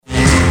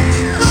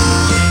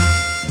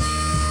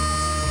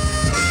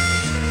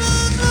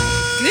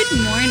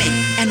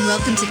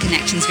welcome to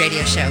Connections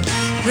Radio Show,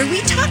 where we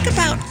talk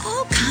about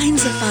all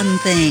kinds of fun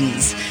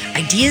things,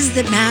 ideas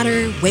that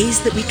matter, ways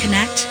that we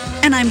connect,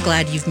 and I'm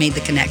glad you've made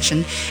the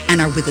connection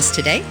and are with us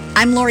today.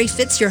 I'm Lori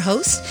Fitz, your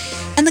host,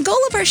 and the goal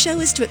of our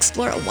show is to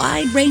explore a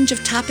wide range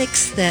of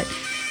topics that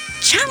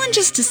challenge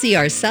us to see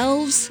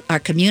ourselves, our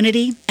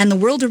community, and the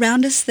world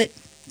around us that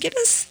get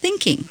us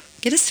thinking,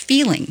 get us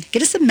feeling,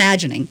 get us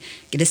imagining,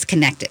 get us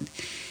connected,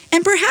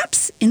 and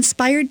perhaps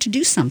inspired to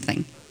do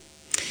something.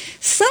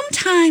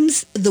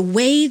 Sometimes the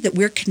way that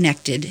we're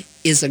connected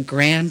is a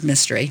grand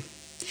mystery.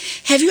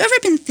 Have you ever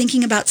been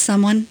thinking about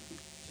someone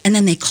and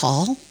then they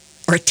call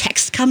or a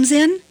text comes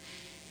in?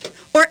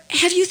 Or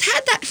have you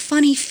had that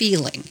funny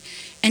feeling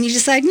and you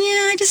decide,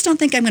 I just don't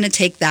think I'm going to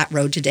take that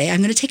road today.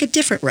 I'm going to take a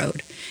different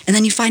road. And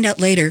then you find out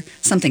later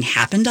something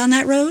happened on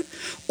that road,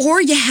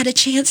 or you had a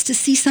chance to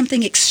see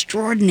something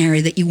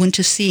extraordinary that you wouldn't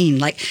have seen,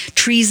 like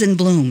trees in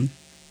bloom.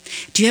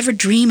 Do you ever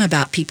dream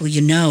about people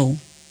you know,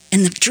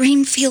 and the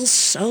dream feels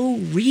so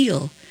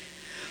real?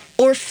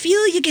 Or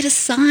feel you get a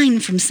sign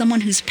from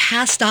someone who's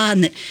passed on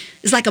that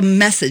is like a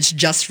message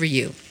just for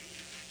you?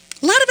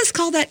 A lot of us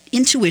call that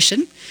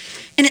intuition.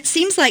 And it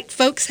seems like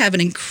folks have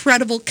an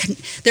incredible,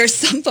 there are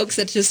some folks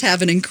that just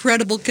have an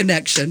incredible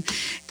connection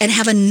and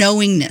have a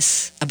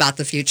knowingness about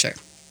the future.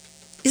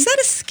 Is that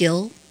a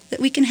skill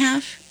that we can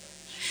have?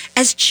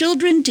 As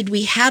children, did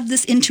we have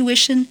this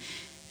intuition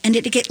and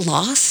did it get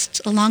lost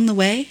along the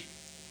way?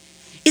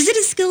 Is it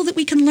a skill that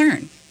we can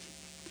learn?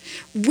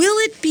 Will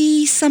it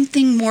be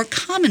something more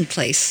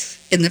commonplace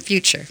in the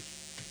future?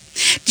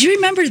 Do you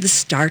remember the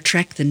Star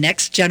Trek, The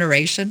Next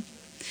Generation?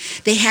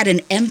 They had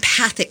an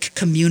empathic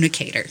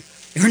communicator.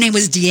 Her name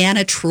was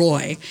Deanna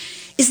Troi.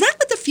 Is that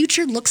what the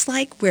future looks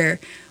like, where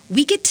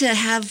we get to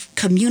have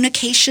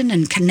communication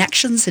and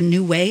connections in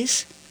new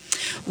ways?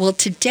 Well,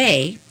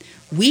 today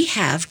we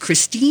have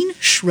Christine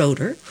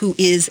Schroeder, who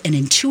is an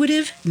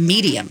intuitive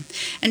medium,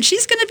 and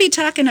she's going to be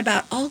talking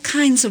about all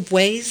kinds of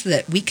ways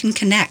that we can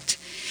connect.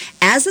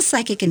 As a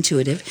psychic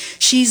intuitive,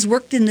 she's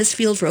worked in this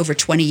field for over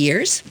 20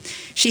 years.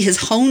 She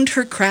has honed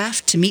her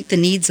craft to meet the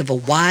needs of a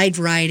wide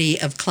variety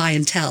of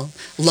clientele,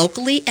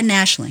 locally and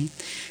nationally.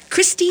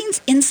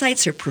 Christine's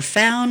insights are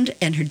profound,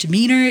 and her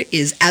demeanor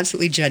is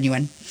absolutely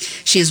genuine.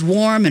 She is a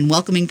warm and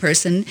welcoming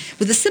person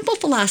with a simple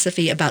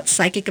philosophy about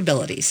psychic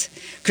abilities.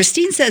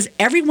 Christine says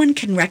everyone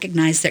can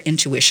recognize their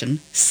intuition,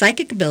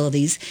 psychic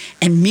abilities,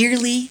 and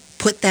merely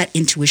put that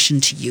intuition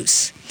to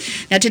use.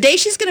 Now, today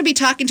she's going to be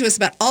talking to us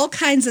about all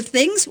kinds of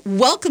things.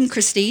 Welcome,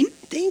 Christine.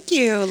 Thank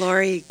you,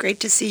 Lori.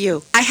 Great to see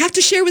you. I have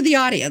to share with the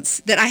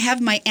audience that I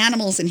have my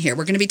animals in here.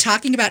 We're going to be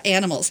talking about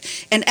animals.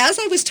 And as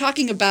I was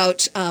talking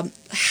about,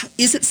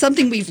 is it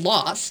something we've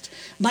lost,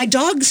 my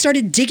dog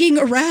started digging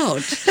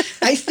around.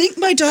 I think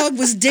my dog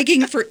was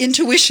digging for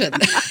intuition.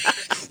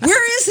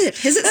 Where is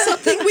it? Is it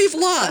something we've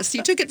lost?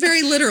 You took it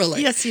very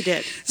literally. Yes, you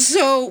did.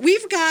 So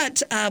we've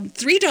got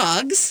 3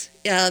 dogs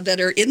that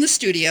are in the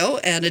studio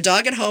and a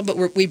dog at home, but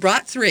we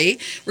brought 3.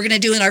 We're going to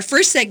do in our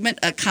first segment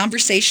a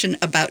conversation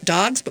about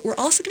dogs, but we're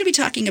also going to be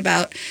talking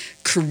about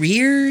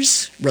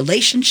careers,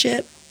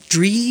 relationship,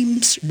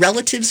 dreams,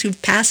 relatives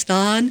who've passed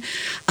on,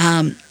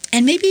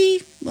 and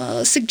maybe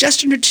a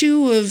suggestion or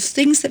two of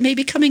things that may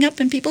be coming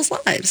up in people's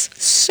lives.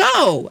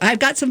 So I've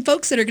got some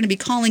folks that are going to be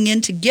calling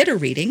in to get a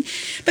reading.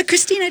 But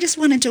Christine, I just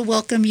wanted to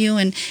welcome you,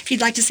 and if you'd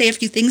like to say a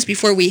few things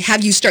before we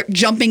have you start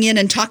jumping in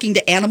and talking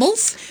to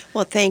animals.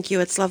 Well, thank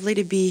you. It's lovely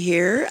to be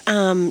here.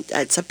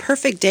 It's a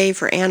perfect day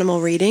for animal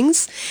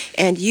readings,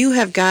 and you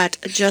have got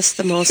just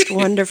the most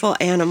wonderful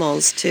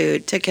animals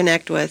to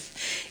connect with.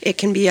 It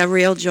can be a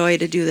real joy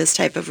to do this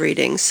type of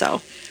reading,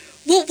 so...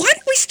 Well, why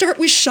don't we start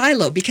with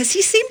Shiloh? Because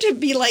he seemed to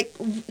be like,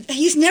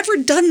 he's never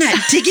done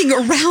that digging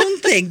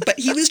around thing, but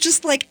he was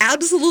just like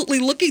absolutely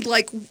looking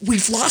like,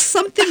 we've lost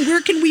something.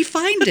 Where can we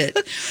find it?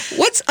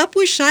 What's up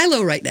with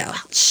Shiloh right now?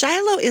 Well,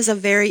 Shiloh is a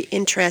very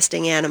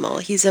interesting animal.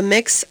 He's a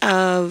mix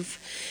of,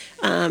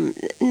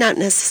 not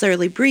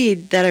necessarily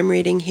breed that I'm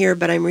reading here,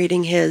 but I'm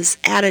reading his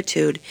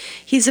attitude.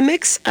 He's a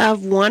mix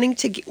of wanting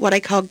to, what I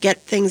call,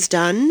 get things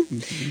done,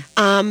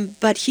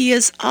 but he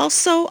is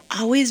also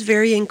always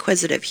very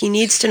inquisitive. He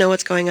needs to know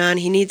what's going on.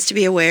 He needs to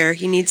be aware.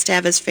 He needs to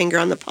have his finger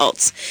on the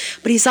pulse.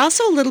 But he's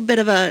also a little bit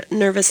of a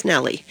nervous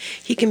Nelly.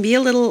 He can be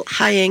a little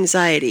high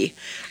anxiety.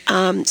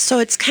 So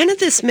it's kind of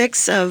this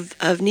mix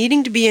of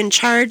needing to be in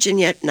charge and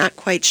yet not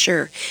quite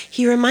sure.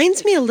 He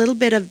reminds me a little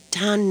bit of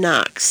Don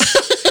Knox.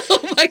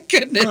 Oh my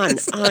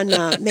goodness! On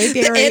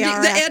Mayberry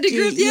the Andy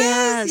Griffith.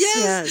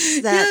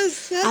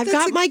 Yes. I've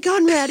got my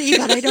gun ready,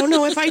 but I don't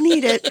know if I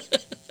need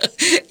it.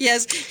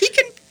 Yes, he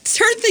can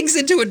turn things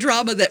into a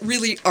drama that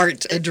really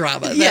aren't a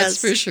drama. That's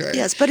for sure.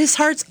 Yes, but his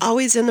heart's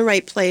always in the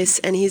right place,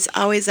 and he's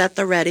always at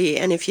the ready.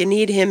 And if you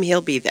need him,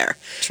 he'll be there.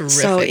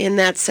 Terrific. So in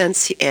that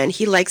sense, and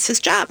he likes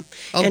his job,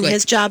 and good.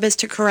 His job is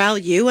to corral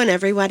you and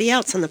everybody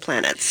else on the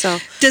planet. So,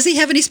 does he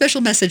have any special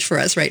message for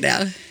us right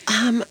now?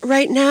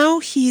 Right now,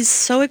 he's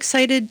so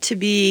excited to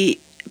be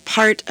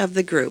part of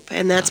the group,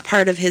 and that's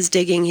part of his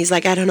digging. He's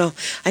like, I don't know,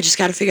 I just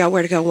got to figure out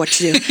where to go and what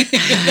to do.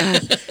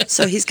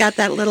 So he's got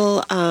that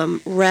little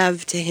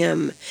rev to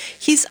him.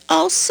 He's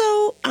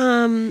also,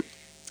 I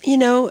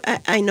know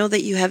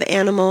that you have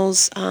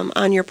animals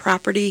on your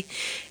property,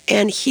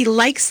 and he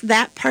likes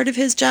that part of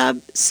his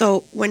job.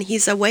 So when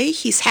he's away,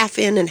 he's half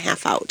in and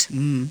half out.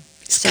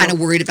 He's kind of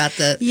worried about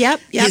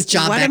his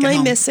job what back am at I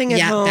home. missing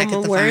at home? Back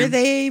at the Where farm. are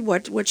they?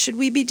 What should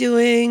we be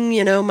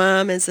doing?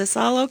 Mom, is this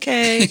all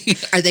okay?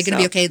 Are they going to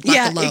be okay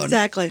left alone?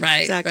 Exactly.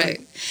 Right, exactly.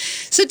 right.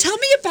 So tell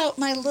me about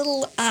my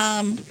little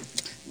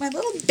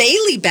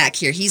Bailey back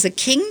here. He's a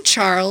King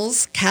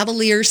Charles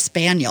Cavalier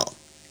Spaniel.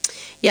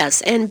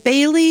 Yes, and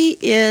Bailey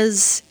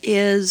is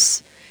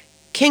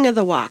king of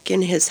the walk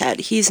in his head.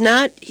 He's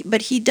not,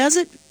 but he does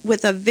it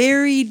with a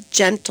very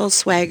gentle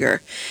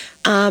swagger.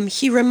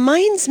 He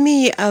reminds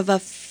me of a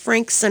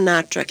Frank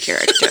Sinatra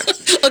character.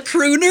 A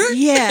crooner?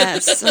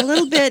 Yes, a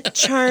little bit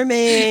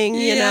charming,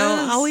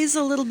 Yes. always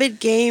a little bit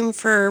game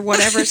for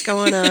whatever's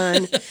going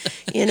on,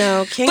 king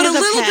But of the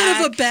a little pack.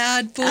 bit of a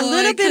bad boy. A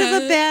little bit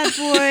of a bad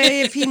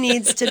boy if he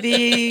needs to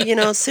be,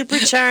 super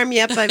charm.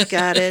 Yep, I've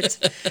got it.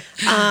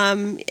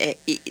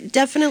 He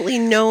definitely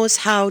knows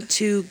how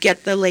to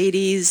get the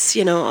ladies,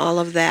 all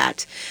of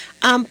that.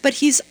 But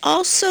he's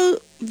also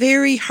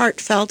very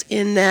heartfelt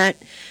in that,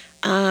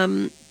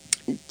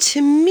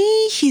 to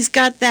me, he's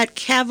got that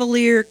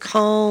cavalier,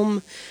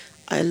 calm,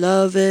 I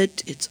love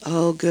it, it's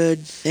all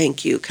good,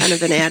 thank you, kind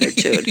of an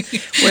attitude,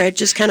 where it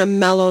just kind of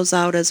mellows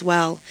out as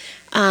well.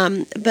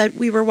 But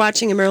we were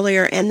watching him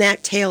earlier, and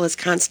that tail is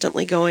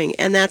constantly going.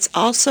 And that's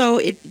also,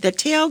 the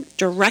tail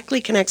directly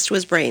connects to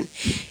his brain.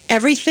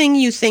 Everything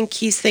you think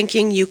he's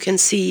thinking, you can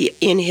see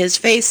in his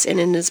face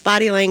and in his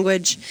body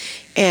language.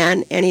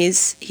 And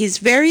he's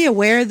very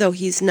aware, though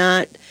he's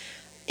not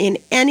in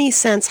any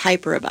sense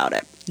hyper about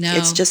it. No.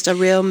 It's just a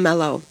real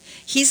mellow.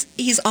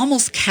 He's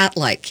almost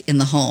cat-like in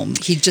the home.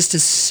 He just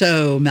is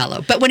so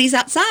mellow. But when he's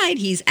outside,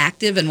 he's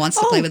active and wants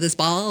to play with his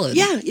ball.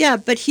 And... Yeah,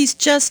 but he's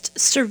just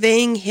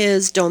surveying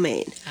his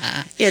domain.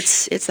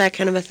 It's that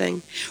kind of a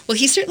thing. Well,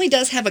 he certainly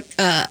does have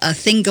a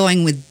thing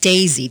going with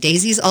Daisy.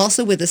 Daisy's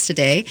also with us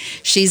today.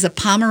 She's a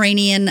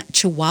Pomeranian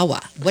Chihuahua.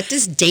 What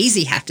does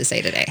Daisy have to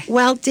say today?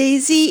 Well,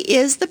 Daisy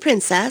is the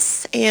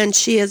princess, and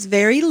she is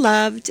very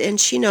loved, and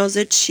she knows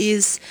it.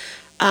 She's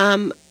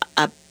a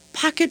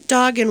pocket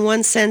dog in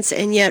one sense,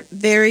 and yet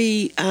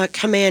very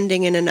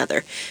commanding in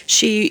another.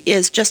 She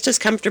is just as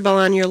comfortable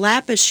on your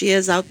lap as she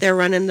is out there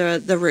running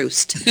the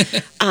roost.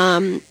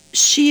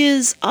 She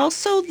is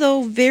also,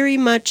 though, very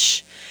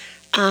much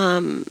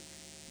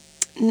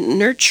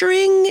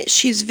nurturing.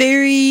 She's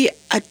very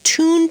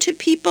attuned to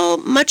people,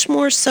 much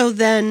more so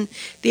than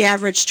the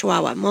average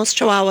Chihuahua. Most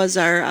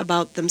Chihuahuas are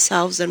about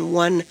themselves and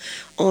one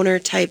owner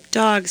type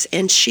dogs,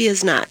 and she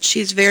is not.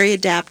 She's very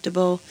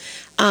adaptable.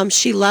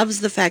 She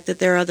loves the fact that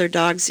there are other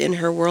dogs in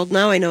her world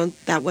now. I know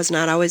that was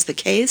not always the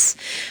case.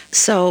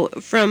 So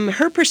from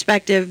her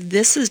perspective,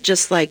 this is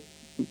just like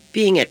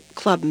being at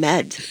Club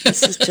Med.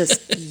 This is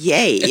just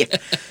yay.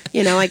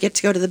 I get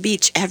to go to the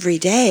beach every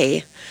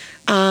day.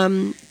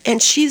 And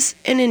she's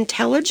an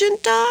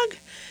intelligent dog,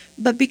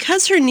 but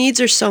because her needs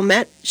are so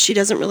met, she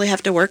doesn't really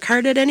have to work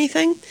hard at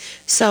anything.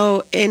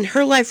 So in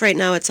her life right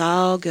now, it's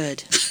all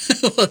good.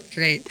 Well,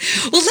 great.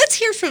 Well, let's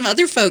hear from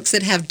other folks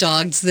that have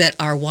dogs that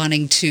are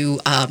wanting to,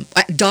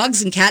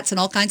 dogs and cats and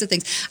all kinds of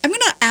things. I'm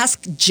going to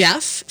ask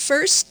Jeff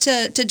first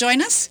to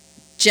join us.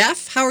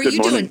 Jeff, how are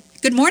you doing?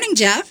 Good morning,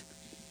 Jeff.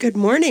 Good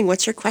morning.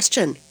 What's your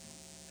question?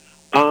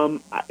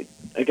 I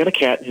got a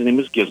cat. His name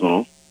is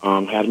Gizmo.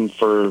 Had him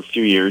for a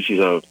few years. He's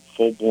a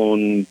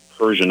full-blown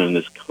Persian, and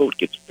his coat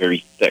gets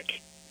very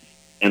thick.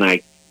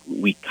 And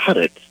we cut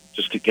it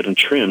just to get him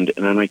trimmed.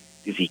 And I'm like,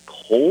 is he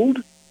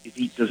cold?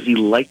 Does he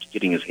like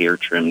getting his hair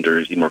trimmed, or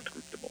is he more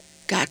comfortable?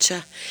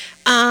 Gotcha.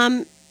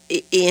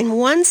 In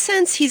one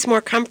sense, he's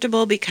more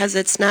comfortable because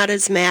it's not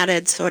as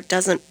matted, so it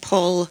doesn't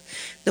pull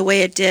the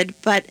way it did.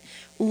 But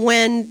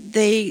when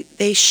they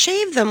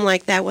shave them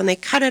like that, when they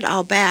cut it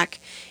all back,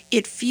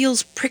 it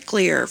feels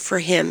pricklier for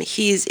him.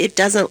 It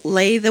doesn't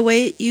lay the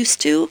way it used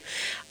to.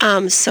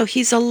 So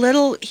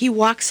he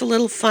walks a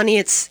little funny.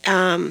 It's,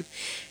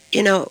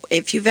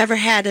 if you've ever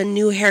had a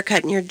new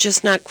haircut and you're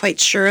just not quite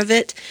sure of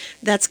it,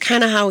 that's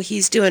kind of how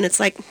he's doing. It's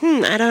like,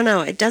 I don't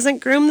know. It doesn't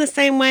groom the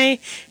same way.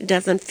 It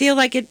doesn't feel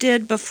like it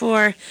did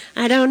before.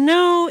 I don't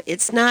know.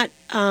 It's not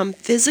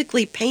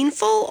physically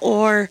painful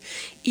or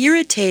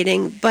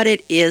irritating, but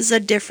it is a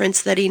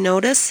difference that he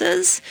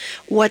notices.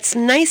 What's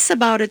nice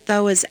about it,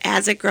 though, is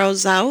as it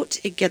grows out,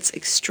 it gets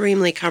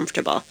extremely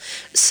comfortable.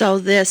 So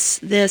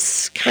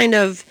this kind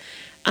of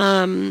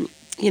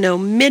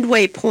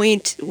midway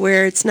point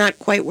where it's not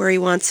quite where he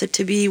wants it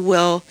to be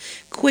will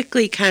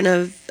quickly kind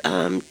of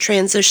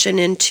transition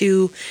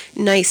into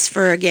nice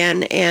fur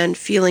again and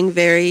feeling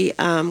very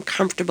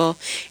comfortable.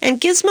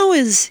 And Gizmo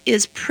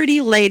is pretty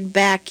laid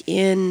back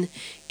in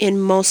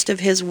most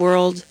of his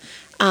world.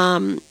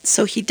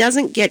 So he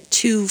doesn't get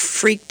too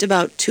freaked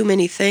about too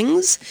many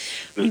things.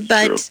 That's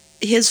but true.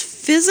 his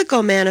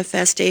physical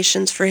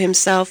manifestations for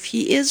himself,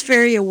 he is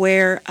very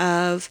aware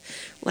of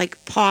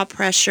like paw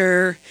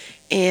pressure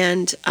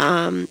and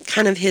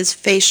kind of his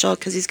facial,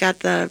 because he's got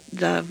the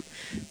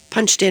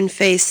punched in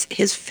face,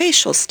 his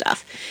facial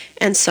stuff.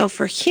 And so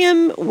for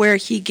him, where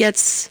he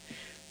gets,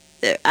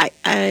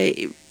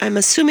 I'm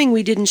assuming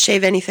we didn't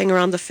shave anything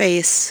around the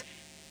face,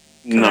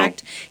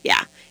 correct? No.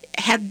 Yeah.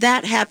 Had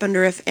that happened,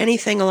 or if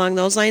anything along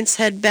those lines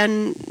had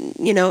been,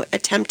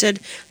 attempted,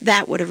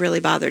 that would have really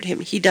bothered him.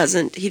 He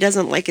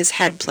doesn't like his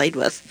head played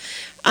with.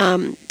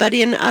 But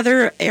in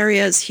other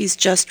areas, he's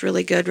just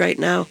really good right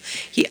now.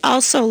 He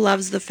also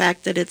loves the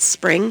fact that it's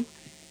spring.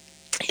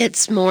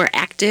 It's more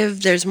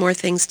active. There's more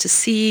things to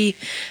see.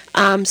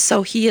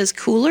 So he is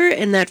cooler,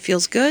 and that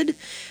feels good.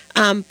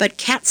 But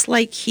cats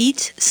like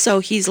heat, so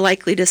he's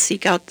likely to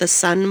seek out the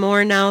sun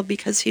more now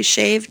because he's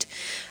shaved.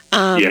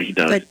 Yeah, he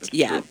does. But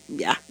yeah.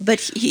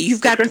 But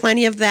you've got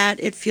plenty of that.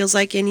 It feels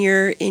like in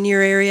your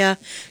area,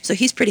 so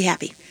he's pretty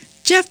happy.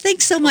 Jeff,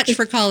 thanks so much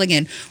for calling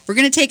in. We're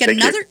going to take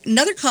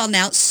another call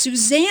now.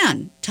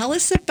 Suzanne, tell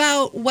us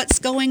about what's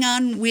going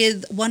on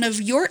with one of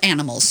your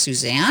animals,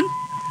 Suzanne.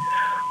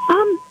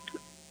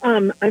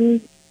 I'm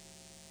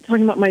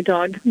talking about my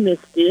dog,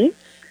 Misty,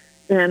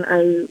 and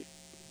I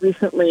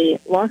recently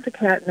lost a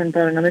cat and then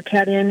brought another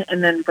cat in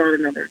and then brought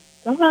another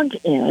dog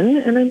in,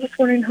 and I'm just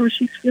wondering how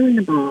she's feeling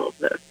about all of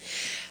this.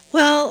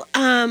 Well,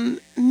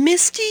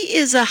 Misty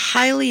is a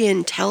highly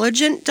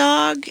intelligent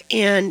dog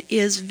and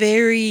is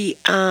very,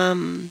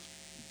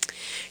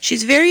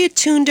 she's very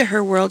attuned to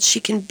her world. She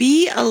can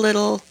be a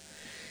little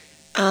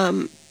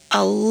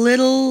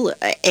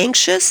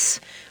anxious,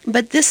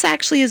 but this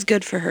actually is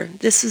good for her.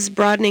 This is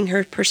broadening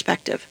her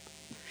perspective.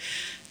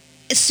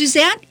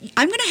 Suzanne,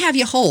 I'm going to have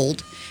you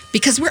hold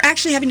because we're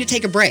actually having to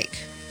take a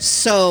break.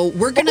 So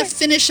we're going to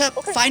finish up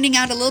finding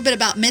out a little bit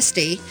about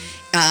Misty.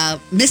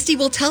 Misty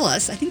will tell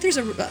us. I think there's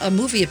a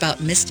movie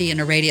about Misty in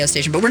a radio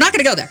station, but we're not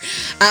going to go there.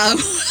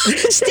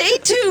 Stay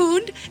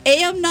tuned.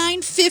 AM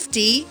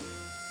 950,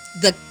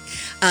 the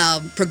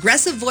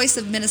progressive voice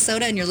of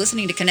Minnesota, and you're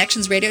listening to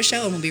Connections Radio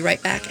Show, and we'll be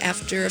right back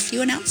after a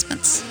few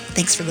announcements.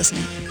 Thanks for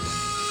listening.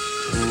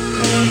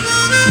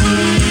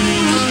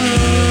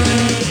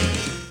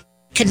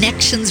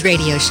 Connections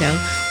Radio Show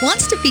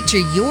wants to feature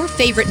your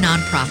favorite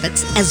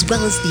nonprofits as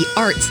well as the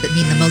arts that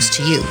mean the most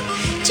to you.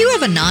 Do you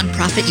have a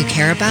nonprofit you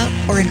care about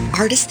or an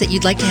artist that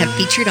you'd like to have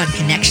featured on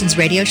Connections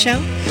Radio Show?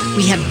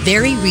 We have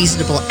very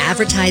reasonable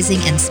advertising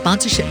and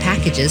sponsorship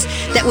packages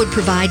that would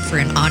provide for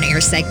an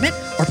on-air segment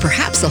or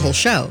perhaps the whole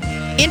show.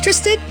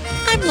 Interested?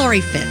 I'm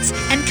Lori Fitz,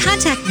 and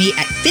contact me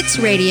at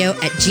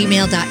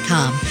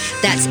fitzradio@gmail.com.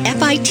 That's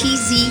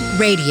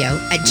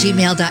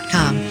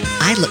fitzradio@gmail.com.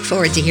 I look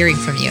forward to hearing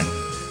from you.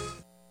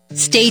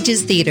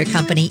 Stages Theater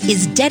Company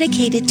is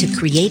dedicated to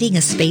creating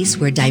a space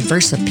where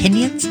diverse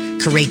opinions,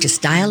 courageous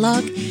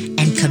dialogue,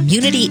 and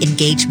community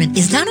engagement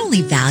is not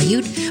only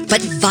valued,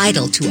 but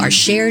vital to our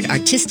shared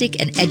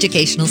artistic and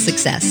educational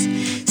success.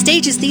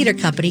 Stages Theater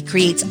Company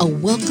creates a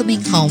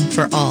welcoming home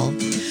for all.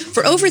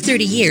 For over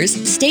 30 years,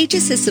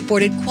 Stages has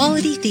supported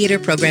quality theater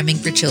programming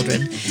for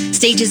children.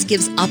 Stages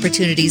gives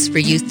opportunities for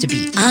youth to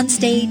be on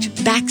stage,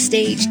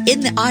 backstage,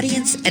 in the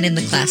audience, and in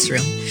the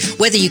classroom.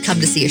 Whether you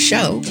come to see a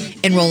show,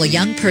 enroll a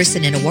young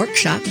person in a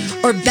workshop,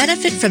 or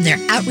benefit from their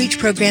outreach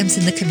programs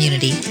in the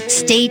community,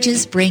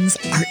 Stages brings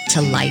art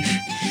to life.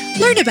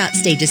 Learn about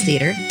Stages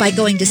Theater by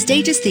going to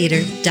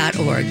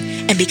stagestheater.org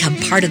and become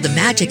part of the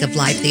magic of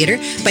live theater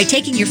by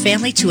taking your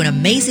family to an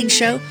amazing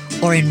show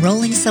or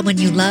enrolling someone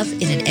you love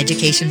in an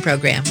education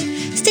program.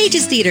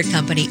 Stages Theater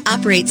Company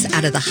operates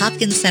out of the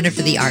Hopkins Center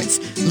for the Arts,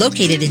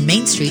 located in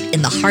Main Street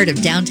in the heart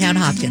of downtown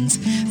Hopkins.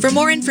 For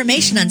more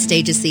information on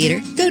Stages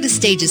Theater, go to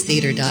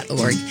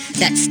stagestheater.org.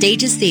 That's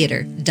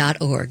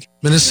stagestheater.org.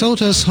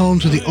 Minnesota is home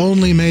to the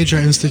only major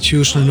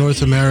institution in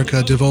North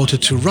America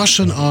devoted to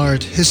Russian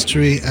art,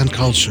 history, and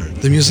culture.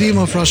 The Museum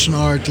of Russian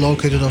Art,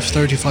 located off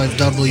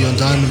 35W on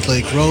Diamond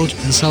Lake Road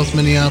in South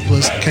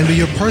Minneapolis, can be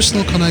your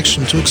personal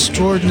connection to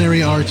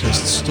extraordinary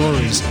artists,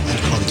 stories, and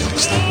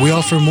context. We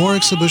offer more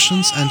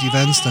exhibitions and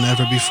events than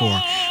ever before,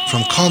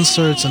 from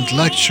concerts and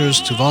lectures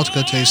to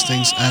vodka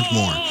tastings and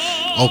more.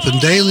 Open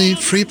daily,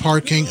 free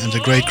parking, and a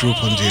great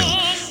Groupon deal.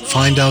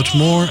 Find out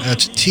more at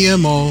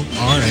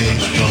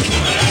tmora.org.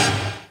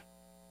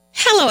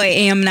 Hello,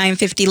 AM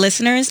 950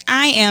 listeners.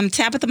 I am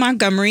Tabitha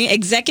Montgomery,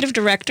 Executive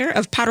Director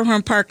of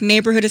Powderhorn Park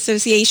Neighborhood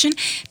Association,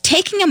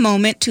 taking a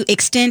moment to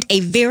extend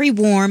a very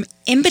warm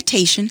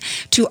invitation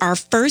to our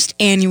first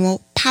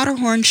annual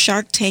Powderhorn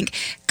Shark Tank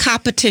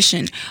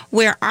competition,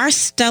 where our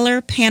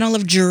stellar panel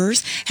of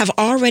jurors have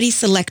already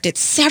selected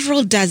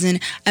several dozen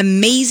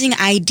amazing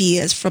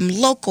ideas from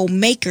local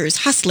makers,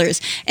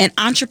 hustlers, and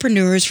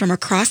entrepreneurs from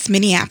across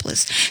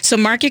Minneapolis. So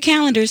mark your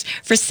calendars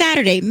for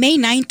Saturday, May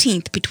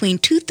 19th between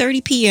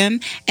 2:30 p.m.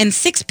 and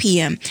 6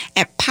 p.m.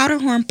 at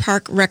Powderhorn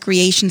Park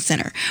Recreation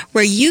Center,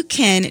 where you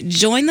can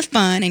join the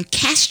fun and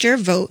cast your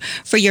vote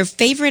for your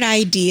favorite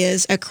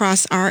ideas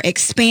across our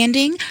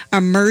expanding,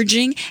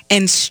 emerging,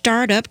 and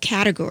startup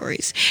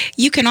categories.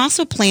 You can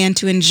also plan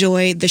to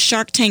enjoy the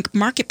Shark Tank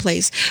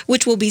Marketplace,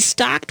 which will be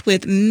stocked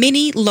with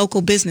many local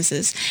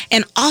businesses,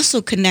 and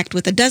also connect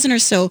with a dozen or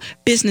so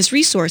business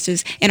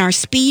resources in our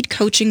speed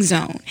coaching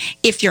zone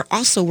if you're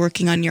also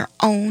working on your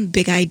own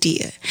big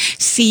idea.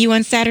 See you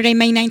on Saturday,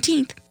 May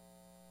 19th.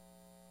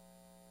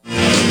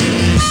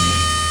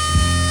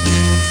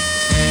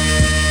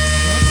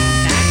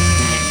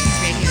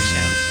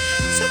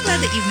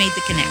 That you've made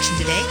the connection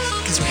today,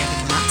 because we're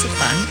having lots of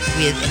fun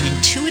with an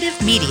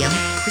intuitive medium,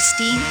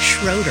 Christine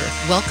Schroeder.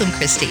 Welcome,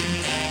 Christine.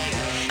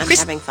 I'm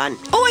having fun.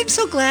 Oh, I'm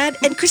so glad.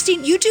 And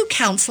Christine, you do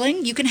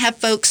counseling. You can have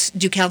folks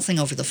do counseling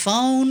over the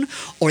phone,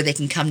 or they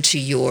can come to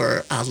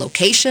your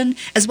location,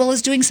 as well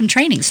as doing some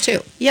trainings too.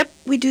 Yep,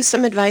 we do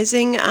some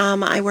advising.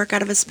 I work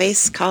out of a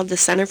space called the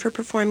Center for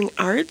Performing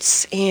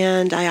Arts,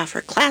 and I offer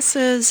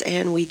classes,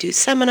 and we do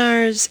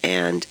seminars,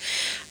 and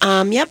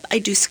I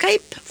do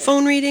Skype,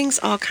 phone readings,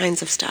 all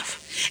kinds of stuff.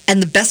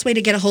 And the best way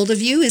to get a hold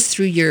of you is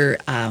through your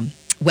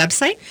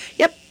website?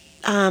 Yep.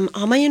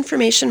 All my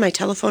information, my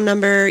telephone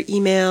number,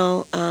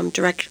 email,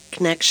 direct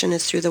connection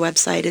is through the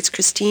website. It's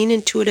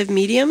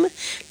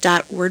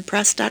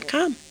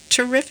ChristineIntuitiveMedium.wordpress.com.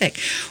 Terrific.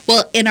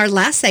 Well, in our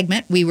last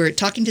segment, we were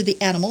talking to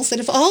the animals that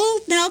have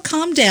all now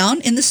calmed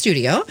down in the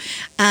studio,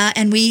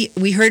 and we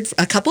heard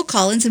a couple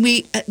call-ins, and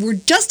we're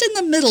just in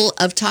the middle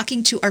of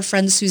talking to our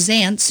friend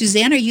Suzanne.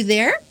 Suzanne, are you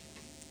there?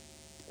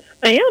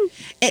 I am.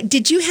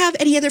 Did you have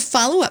any other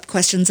follow-up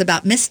questions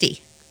about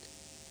Misty?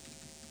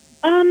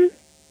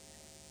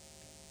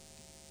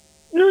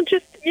 No,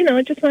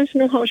 I just wanted to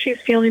know how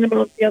she's feeling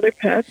about the other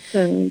pets.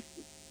 And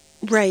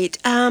right.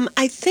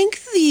 I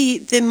think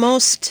the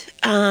most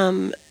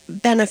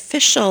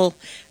beneficial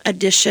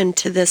addition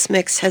to this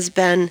mix has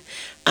been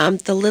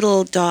the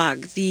little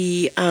dog,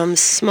 the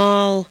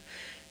small,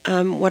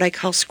 what I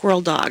call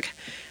squirrel dog.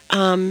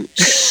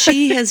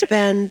 She has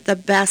been the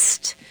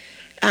best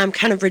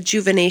kind of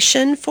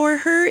rejuvenation for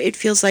her. It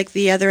feels like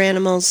the other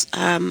animals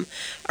are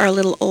a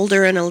little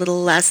older and a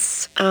little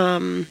less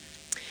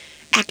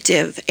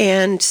active,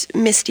 and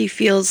Misty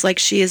feels like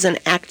she is an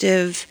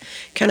active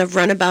kind of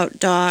runabout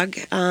dog,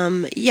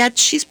 yet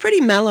she's pretty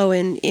mellow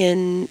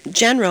in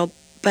general,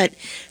 but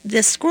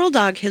this squirrel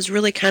dog has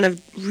really kind of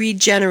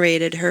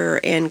regenerated her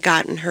and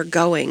gotten her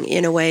going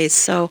in a way,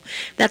 so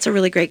that's a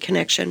really great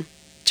connection.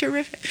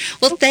 Terrific.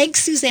 Well,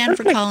 thanks, Suzanne,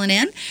 for calling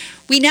in.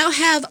 We now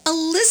have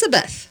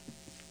Elizabeth.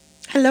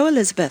 Hello,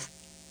 Elizabeth.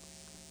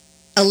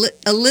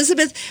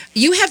 Elizabeth,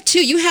 you have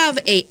two. You have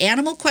a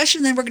animal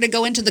question, then we're going to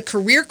go into the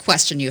career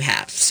question you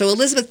have. So,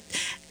 Elizabeth,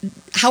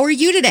 how are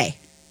you today?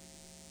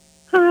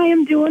 Hi,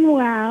 I'm doing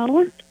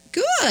well.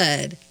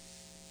 Good.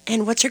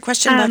 And what's your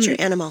question about your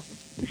animal?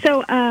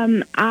 So,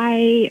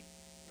 I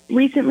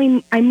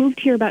moved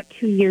here about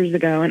 2 years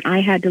ago, and I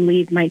had to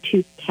leave my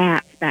 2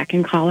 cats back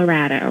in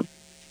Colorado.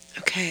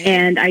 Okay.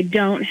 And I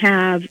don't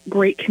have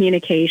great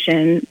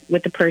communication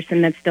with the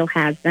person that still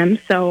has them,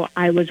 so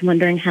I was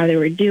wondering how they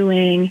were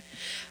doing, if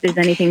there's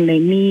anything they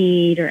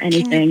need or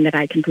anything that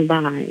I can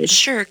provide.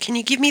 Sure. Can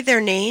you give me their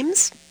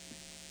names?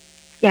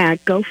 Yeah,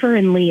 Gopher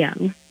and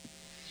Leo.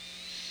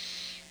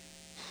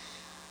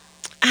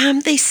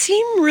 They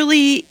seem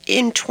really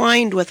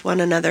entwined with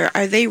one another.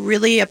 Are they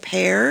really a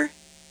pair?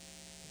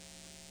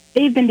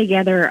 They've been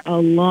together a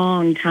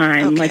long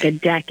time, like a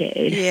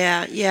decade.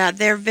 Yeah.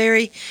 They're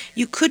very.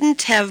 You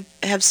couldn't have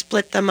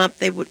split them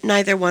up.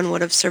 Neither one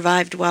would have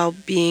survived while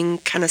being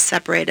kind of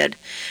separated.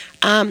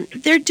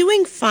 They're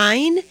doing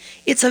fine.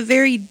 It's a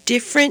very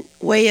different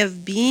way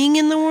of being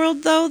in the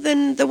world, though,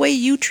 than the way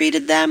you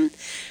treated them.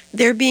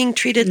 They're being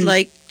treated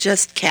like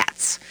just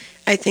cats.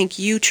 I think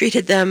you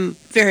treated them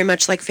very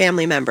much like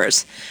family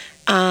members.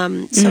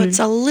 So it's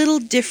a little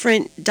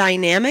different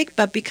dynamic,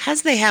 but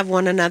because they have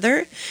one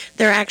another,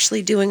 they're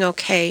actually doing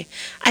okay.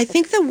 I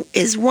think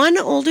is one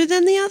older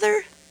than the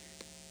other?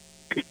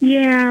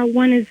 Yeah,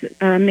 one is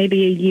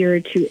maybe a year or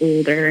two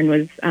older, and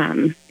was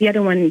the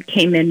other one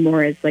came in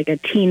more as like a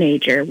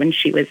teenager when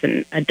she was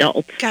an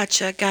adult.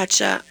 Gotcha.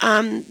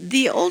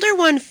 The older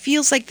one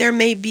feels like there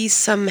may be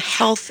some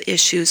health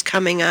issues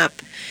coming up.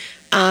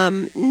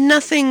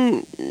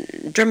 Nothing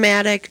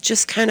dramatic,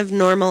 just kind of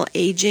normal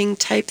aging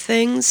type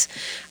things.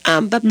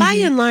 But by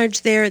and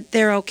large,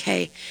 they're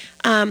okay.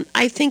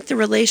 I think the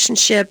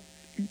relationship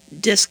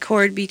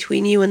discord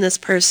between you and this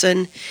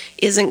person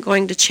isn't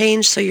going to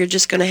change, so you're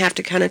just going to have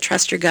to kind of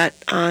trust your gut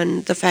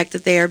on the fact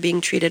that they are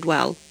being treated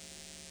well.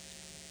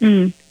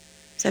 Does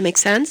that make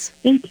sense?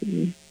 Thank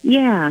you.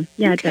 Yeah,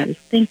 okay. It does.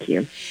 Thank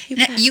you.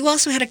 Now, you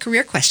also had a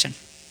career question.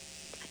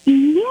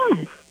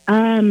 Yes.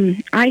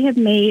 I have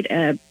made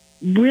a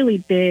really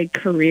big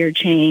career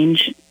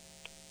change,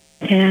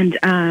 and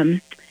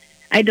I've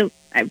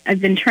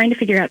been trying to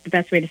figure out the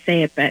best way to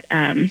say it, but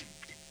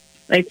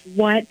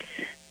what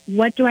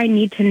do I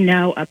need to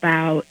know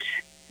about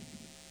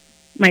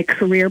my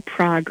career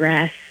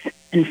progress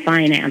and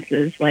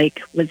finances?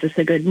 Like, was this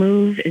a good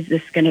move? Is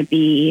this going to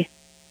be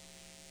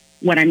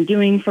what I'm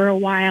doing for a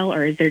while,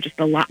 or is there just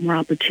a lot more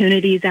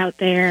opportunities out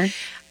there?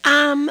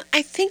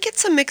 I think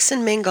it's a mix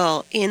and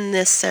mingle in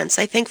this sense.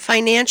 I think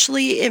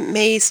financially it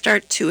may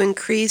start to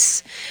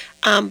increase,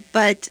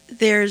 but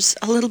there's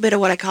a little bit of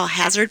what I call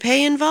hazard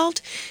pay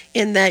involved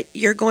in that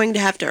you're going to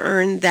have to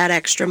earn that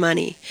extra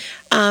money.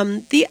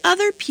 The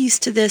other piece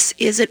to this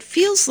is it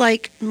feels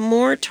like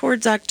more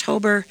towards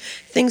October,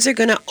 things are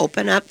going to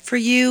open up for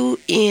you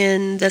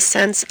in the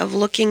sense of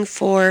looking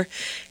for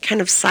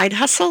kind of side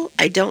hustle.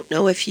 I don't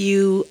know if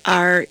you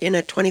are in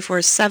a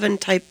 24/7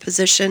 type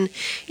position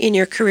in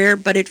your career,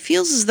 but it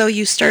feels as though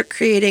you start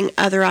creating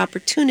other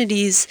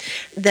opportunities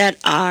that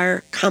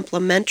are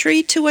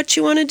complementary to what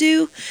you want to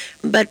do,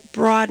 but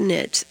broaden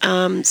it.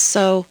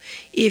 So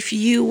if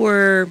you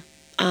were,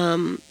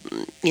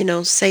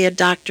 say a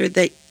doctor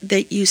that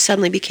you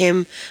suddenly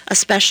became a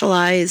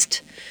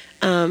specialized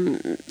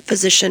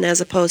physician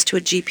as opposed to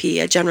a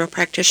GP, a general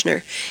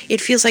practitioner,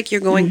 it feels like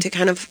you're going to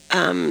kind of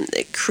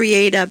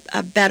create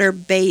a better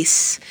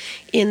base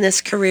in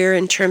this career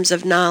in terms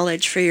of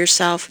knowledge for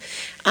yourself.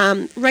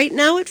 Right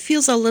now it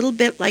feels a little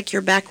bit like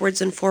you're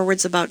backwards and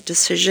forwards about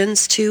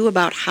decisions too,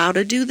 about how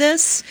to do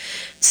this.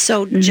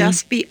 So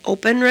just be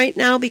open right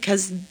now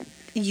because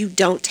you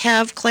don't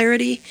have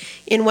clarity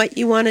in what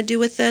you want to do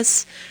with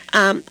this.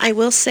 I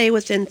will say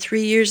within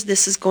 3 years,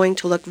 this is going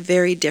to look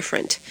very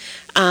different.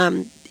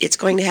 It's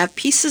going to have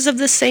pieces of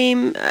the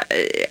same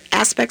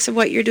aspects of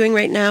what you're doing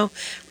right now,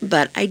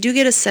 but I do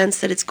get a sense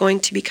that it's going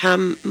to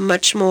become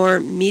much more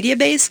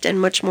media-based and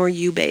much more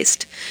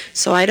you-based.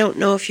 So I don't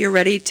know if you're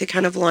ready to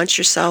kind of launch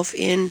yourself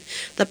in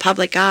the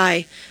public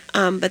eye,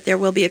 but there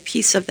will be a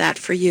piece of that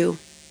for you.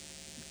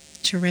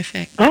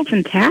 Terrific. Oh,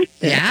 fantastic.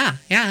 Yeah.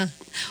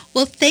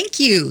 Well, thank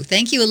you.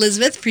 Thank you,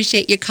 Elizabeth.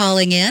 Appreciate you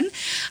calling in.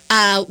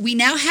 We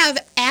now have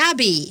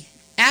Abby.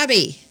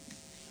 Abby.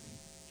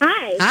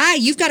 Hi,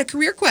 you've got a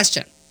career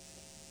question.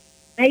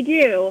 I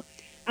do.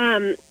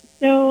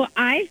 So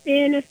I've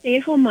been a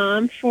stay-at-home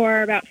mom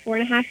for about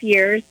 4.5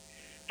 years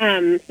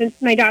since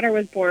my daughter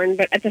was born,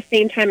 but at the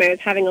same time I was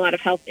having a lot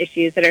of health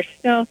issues that are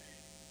still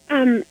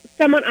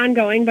somewhat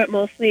ongoing, but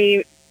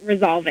mostly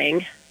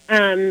resolving.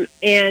 And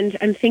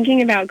I'm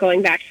thinking about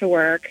going back to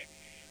work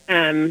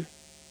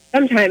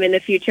sometime in the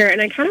future,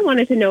 and I kind of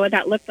wanted to know what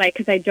that looked like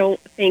because I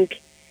don't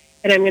think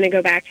that I'm going to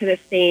go back to the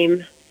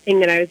same thing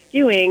that I was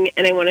doing,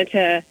 and I wanted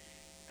to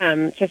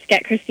just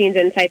get Christine's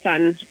insights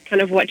on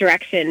kind of what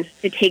direction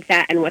to take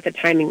that and what the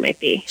timing might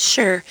be.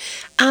 Sure.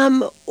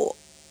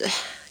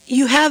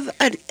 You have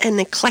an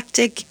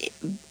eclectic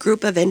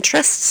group of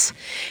interests,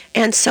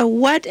 and so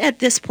what at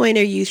this point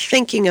are you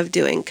thinking of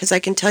doing? Because I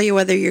can tell you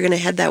whether you're going to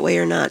head that way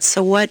or not.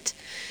 So what,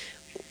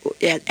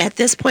 at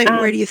this point,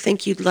 where do you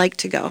think you'd like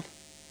to go?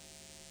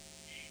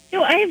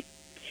 So I have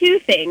two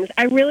things.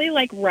 I really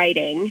like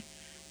writing,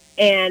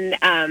 and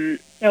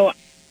so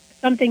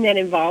something that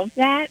involves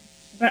that.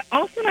 But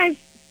also I've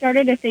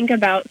started to think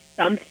about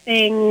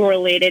something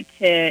related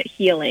to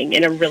healing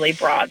in a really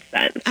broad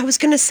sense. I was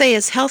going to say,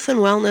 is health and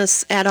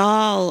wellness at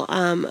all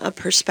a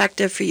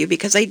perspective for you?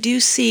 Because I do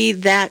see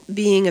that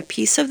being a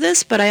piece of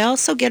this, but I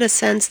also get a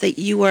sense that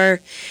you're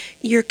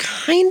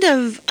kind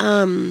of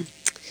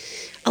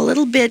a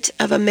little bit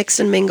of a mix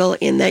and mingle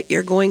in that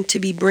you're going to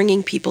be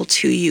bringing people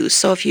to you.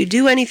 So if you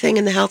do anything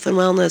in the health and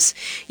wellness,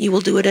 you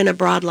will do it in a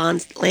broad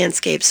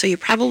landscape. So you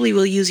probably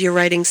will use your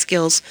writing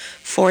skills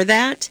for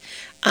that.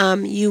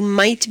 You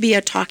might be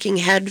a talking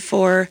head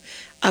for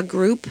a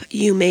group.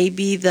 You may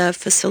be the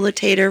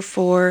facilitator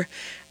for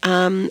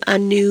a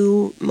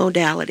new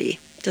modality.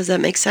 Does that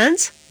make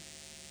sense?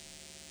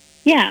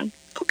 Yeah.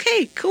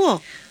 Okay,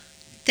 cool.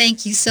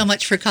 Thank you so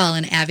much for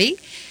calling, Abby.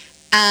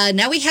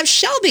 Now we have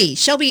Shelby.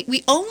 Shelby,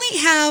 we only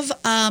have,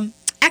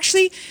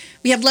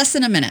 we have less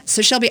than a minute.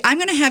 So Shelby, I'm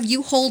going to have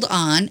you hold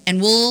on, and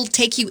we'll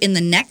take you in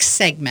the next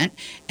segment,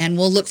 and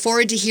we'll look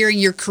forward to hearing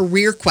your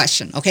career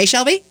question. Okay,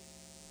 Shelby?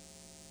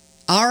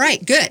 All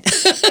right, good.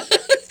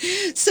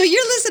 So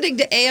you're listening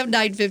to AM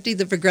 950,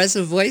 the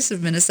progressive voice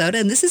of Minnesota,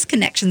 and this is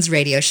Connections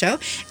Radio Show.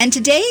 And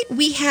today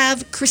we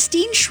have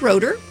Christine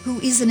Schroeder, who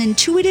is an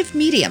intuitive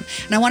medium.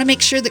 And I want to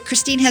make sure that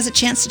Christine has a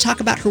chance to talk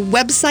about her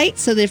website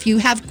so that if you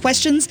have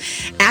questions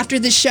after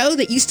the show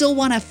that you still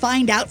want to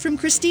find out from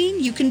Christine,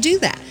 you can do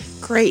that.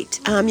 Great.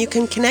 You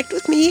can connect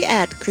with me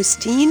at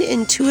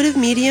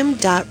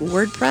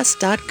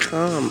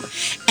christineintuitivemedium.wordpress.com.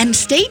 And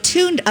stay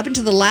tuned up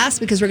until the last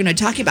because we're going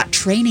to talk about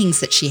trainings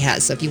that she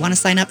has. So if you want to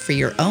sign up for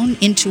your own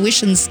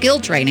intuition skill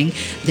training,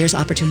 there's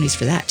opportunities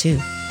for that too.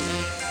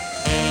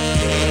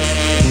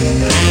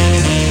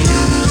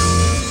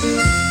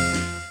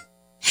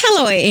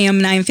 Hello, AM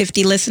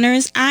 950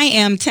 listeners. I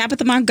am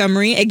Tabitha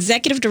Montgomery,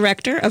 Executive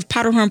Director of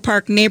Powderhorn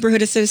Park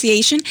Neighborhood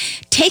Association,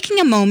 taking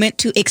a moment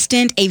to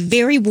extend a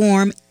very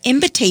warm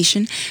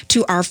invitation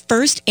to our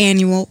first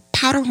annual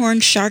Powderhorn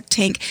Shark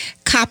Tank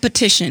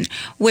competition,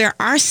 where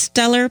our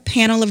stellar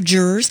panel of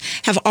jurors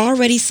have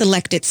already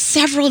selected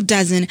several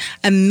dozen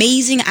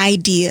amazing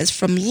ideas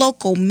from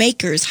local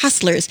makers,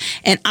 hustlers,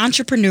 and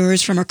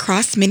entrepreneurs from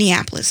across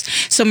Minneapolis.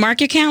 So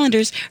mark your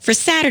calendars for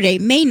Saturday,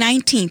 May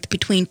 19th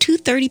between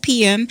 2:30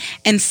 p.m.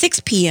 and 6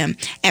 p.m.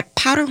 at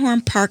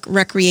Powderhorn Park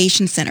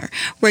Recreation Center,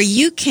 where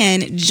you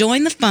can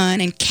join the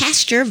fun and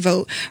cast your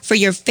vote for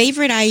your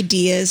favorite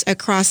ideas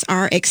across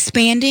our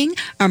expanding,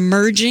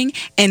 emerging,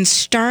 and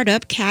startup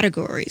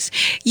categories.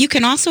 You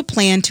can also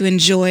plan to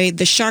enjoy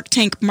the Shark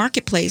Tank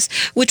Marketplace,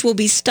 which will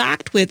be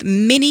stocked with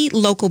many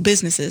local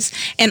businesses,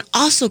 and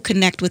also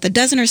connect with a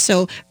dozen or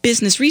so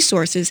business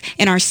resources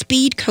in our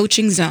speed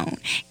coaching zone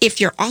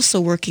if you're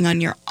also working on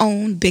your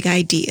own big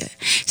idea.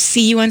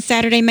 See you on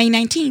Saturday, May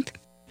 19th.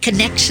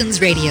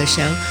 Connections Radio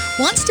Show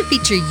wants to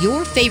feature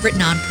your favorite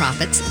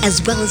nonprofits as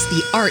well as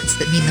the arts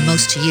that mean the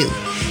most to you.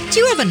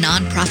 Do you have a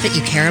nonprofit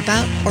you care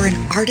about or an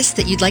artist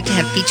that you'd like to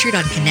have featured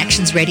on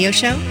Connections Radio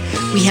Show?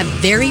 We have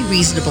very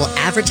reasonable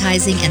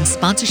advertising and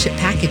sponsorship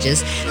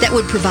packages that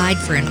would provide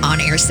for an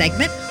on-air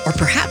segment or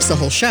perhaps the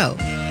whole show.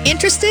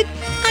 Interested?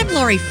 I'm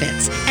Lori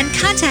Fitz, and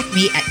contact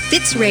me at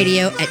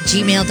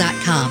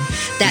fitzradio@gmail.com.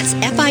 That's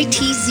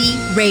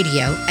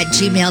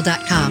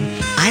fitzradio@gmail.com.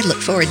 I look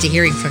forward to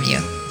hearing from you.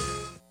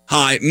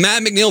 Hi,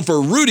 Matt McNeil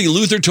for Rudy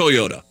Luther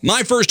Toyota.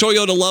 My first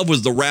Toyota love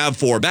was the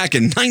RAV4 back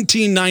in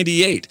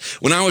 1998.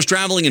 When I was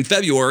traveling in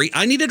February,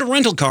 I needed a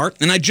rental car,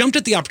 and I jumped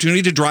at the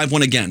opportunity to drive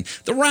one again.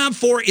 The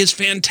RAV4 is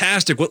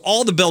fantastic with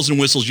all the bells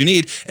and whistles you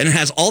need, and it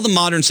has all the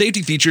modern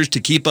safety features to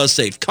keep us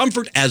safe.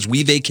 Comfort as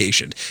we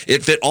vacationed.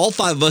 It fit all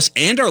 5 of us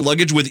and our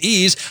luggage with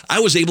ease.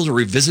 I was able to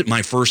revisit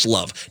my first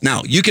love.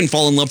 Now, you can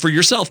fall in love for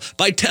yourself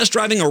by test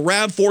driving a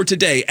RAV4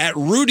 today at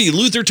Rudy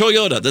Luther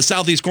Toyota, the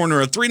southeast corner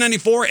of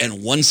 394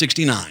 and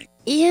 169.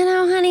 You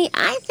know, honey,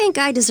 I think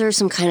I deserve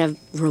some kind of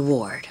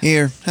reward.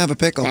 Here, have a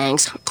pickle.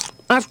 Thanks.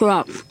 After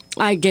all,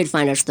 I did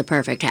find us the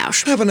perfect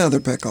house. Have another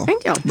pickle.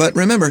 Thank you. But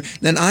remember,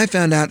 then I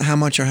found out how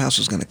much our house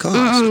was going to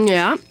cost.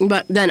 Yeah,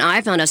 but then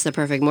I found us the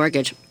perfect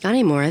mortgage. Got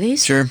any more of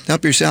these? Sure,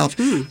 help yourself.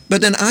 But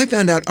then I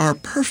found out our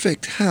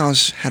perfect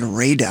house had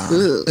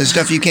radon. The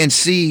stuff you can't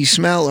see,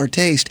 smell, or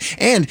taste.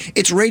 And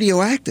it's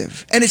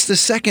radioactive. And it's the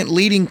second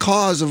leading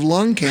cause of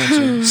lung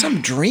cancer. Some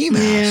dream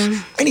house.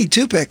 Yeah. I need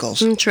 2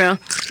 pickles. True.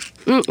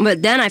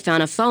 But then I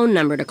found a phone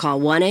number to call,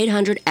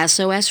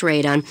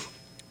 1-800-SOS-RADON,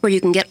 where you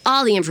can get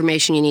all the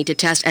information you need to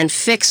test and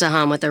fix a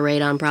home with a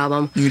radon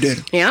problem. You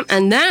did. Yeah,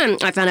 and then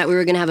I found out we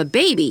were going to have a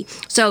baby.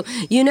 So,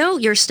 you know,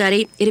 your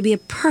study, it'd be a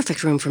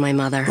perfect room for my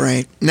mother.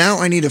 Right. Now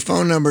I need a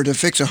phone number to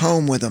fix a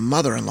home with a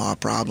mother-in-law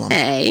problem.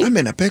 Hey. I'm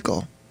in a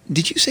pickle.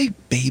 Did you say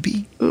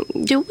baby?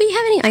 Do we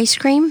have any ice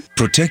cream?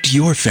 Protect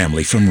your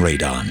family from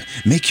radon.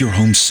 Make your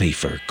home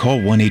safer. Call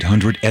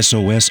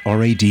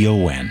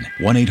 1-800-SOS-RADON.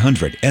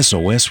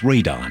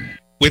 1-800-SOS-RADON.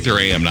 With your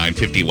AM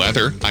 950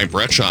 weather, I'm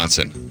Brett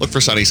Johnson. Look for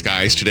sunny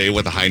skies today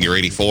with a high near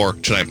 84.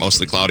 Tonight,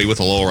 mostly cloudy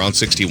with a low around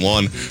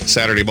 61.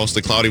 Saturday,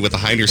 mostly cloudy with a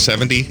high near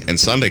 70. And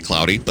Sunday,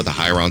 cloudy with a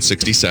high around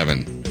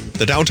 67.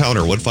 The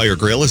Downtowner Woodfire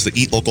Grill is the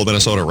Eat Local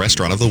Minnesota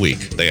restaurant of the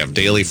week. They have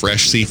daily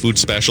fresh seafood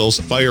specials,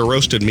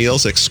 fire-roasted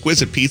meals,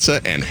 exquisite pizza,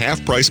 and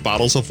half-price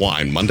bottles of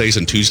wine Mondays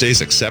and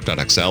Tuesdays except on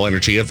Xcel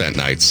Energy event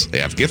nights. They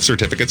have gift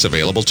certificates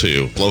available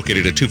too.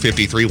 Located at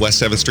 253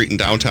 West 7th Street in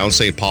downtown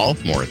St. Paul.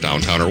 More at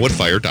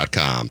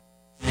downtownerwoodfire.com.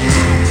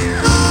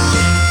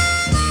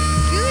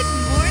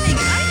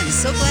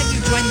 So glad you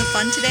joined the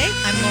fun today.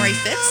 I'm Lori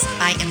Fitz.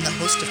 I am the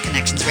host of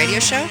Connections Radio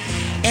Show,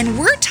 and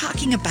we're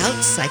talking about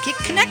psychic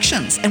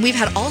connections. And we've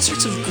had all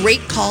sorts of great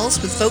calls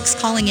with folks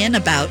calling in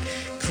about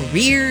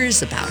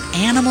careers, about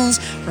animals.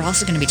 We're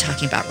also going to be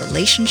talking about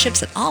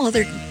relationships and all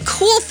other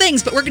cool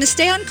things, but we're going to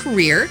stay on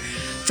career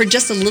for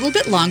just a little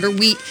bit longer.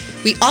 We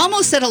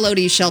almost said hello to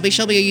you, Shelby.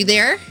 Shelby, are you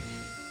there?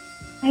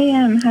 I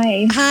am.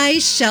 Hi. Hi,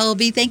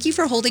 Shelby. Thank you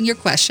for holding your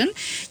question.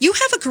 You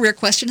have a career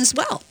question as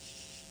well.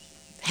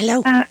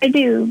 Hello. I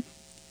do.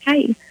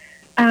 Hi.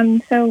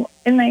 So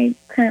in my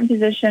current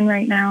position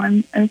right now,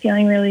 I'm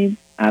feeling really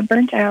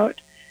burnt out,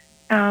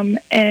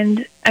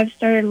 and I've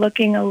started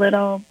looking a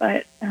little,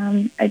 but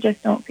I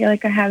just don't feel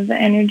like I have the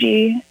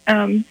energy.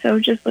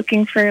 So just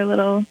looking for a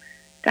little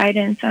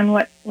guidance on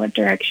what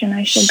direction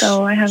I should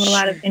go. I have a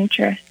lot of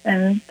interest,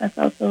 and that's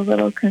also a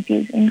little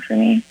confusing for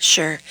me.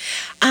 Sure.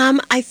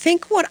 I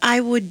think what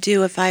I would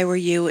do if I were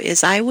you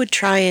is I would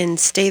try and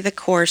stay the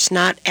course,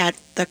 not at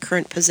the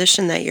current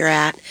position that you're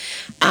at,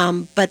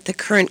 but the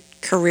current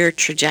career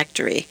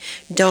trajectory.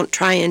 Don't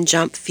try and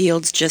jump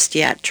fields just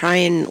yet. Try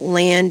and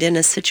land in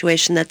a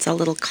situation that's a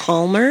little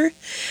calmer.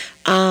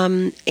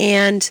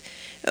 And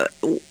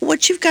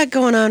what you've got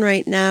going on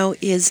right now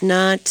is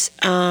not,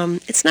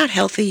 it's not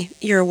healthy.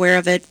 You're aware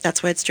of it.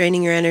 That's why it's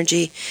draining your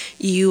energy.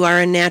 You are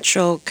a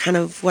natural kind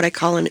of what I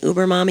call an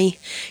uber mommy.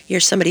 You're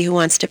somebody who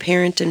wants to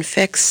parent and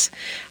fix.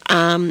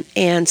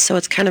 And so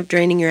it's kind of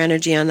draining your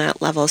energy on that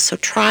level. So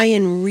try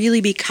and really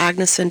be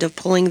cognizant of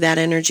pulling that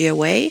energy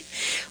away.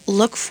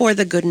 look for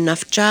the good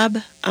enough job,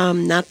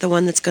 not the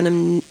one that's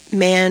going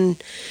to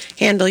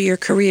handle your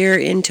career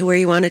into where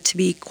you want it to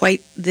be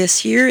quite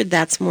this year.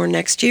 That's more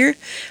next year.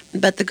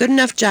 But the good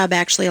enough job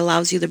actually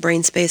allows you the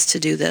brain space to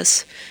do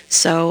this.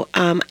 So,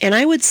 and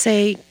I would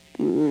say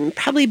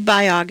probably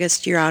by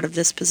August, you're out of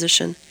this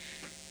position.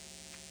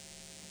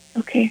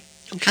 Okay.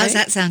 How's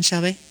that sound,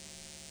 Shelby?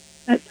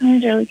 That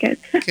sounds really good.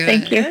 Good.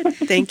 Thank you.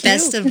 Thank you.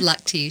 Best of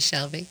luck to you,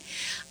 Shelby.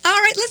 All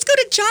right, let's go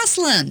to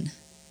Jocelyn.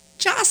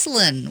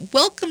 Jocelyn,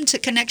 welcome to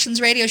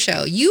Connections Radio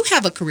Show. You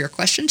have a career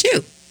question,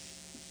 too.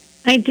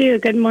 I do.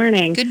 Good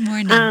morning. Good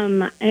morning.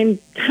 I'm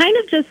kind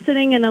of just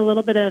sitting in a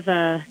little bit of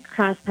a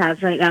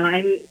crosspaths right now.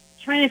 I'm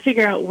trying to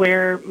figure out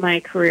where my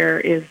career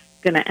is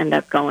going to end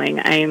up going.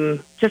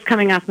 I'm just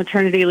coming off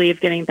maternity leave,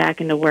 getting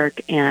back into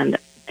work, and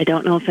I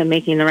don't know if I'm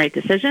making the right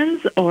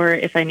decisions or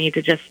if I need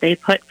to just stay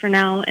put for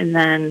now and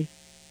then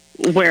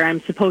where I'm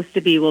supposed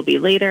to be will be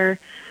later.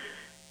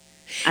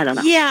 I don't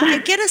know. Yeah, I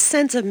get a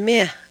sense of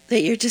meh,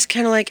 that you're just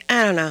kind of like,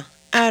 I don't know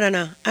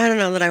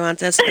that I want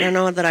this. I don't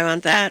know that I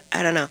want that.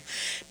 I don't know.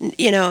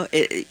 You know,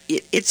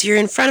 it's you're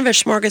in front of a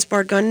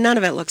smorgasbord going, none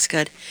of it looks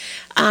good.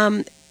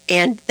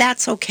 And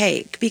that's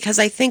okay, because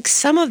I think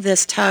some of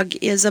this tug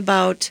is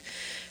about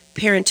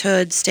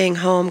parenthood, staying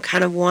home,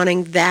 kind of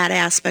wanting that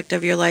aspect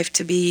of your life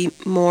to be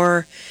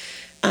more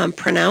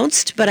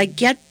pronounced. But I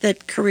get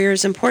that career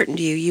is important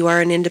to you. You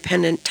are an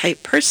independent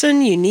type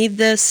person. You need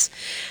this.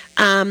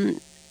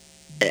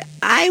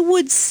 I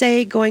would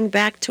say going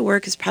back to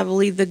work is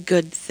probably the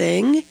good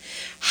thing.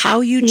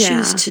 How you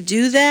choose to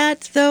do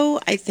that, though,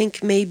 I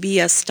think may be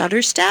a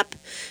stutter step.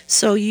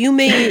 So you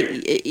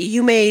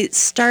may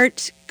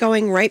start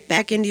going right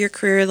back into your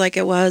career like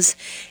it was,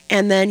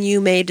 and then you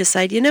may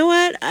decide, you know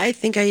what, I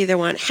think I either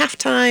want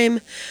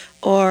half-time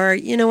or,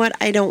 you know what,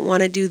 I don't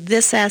want to do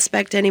this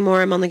aspect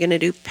anymore. I'm only going to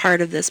do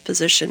part of this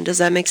position. Does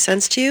that make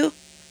sense to you?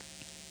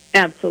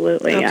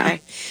 Absolutely, okay. Yeah.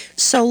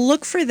 So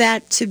look for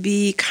that to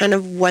be kind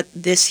of what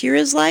this year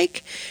is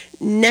like.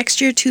 Next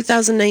year,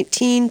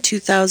 2019,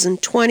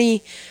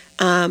 2020,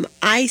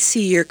 I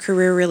see your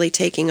career really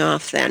taking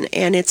off then.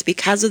 And it's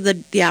because of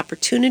the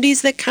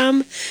opportunities that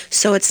come.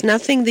 So it's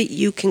nothing that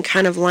you can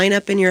kind of line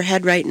up in your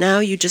head right now.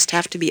 You just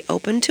have to be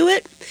open to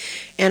it.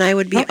 And I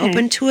would be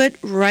open to it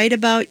right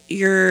about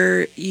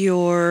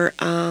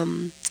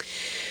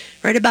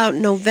right about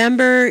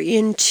November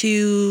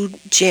into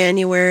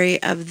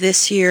January of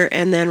this year,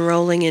 and then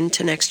rolling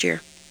into next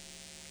year.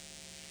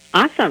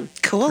 Awesome.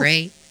 Cool.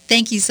 Great.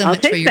 Thank you so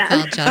much for your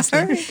call,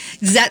 Jocelyn.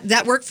 Does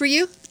that work for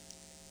you?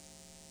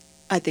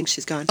 I think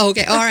she's gone.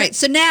 Okay. All right.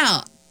 So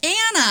now,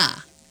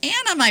 Anna.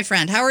 Anna, my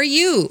friend, how are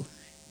you?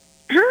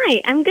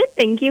 Hi, I'm good,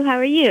 thank you. How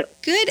are you?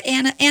 Good,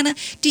 Anna. Anna,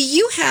 do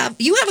you have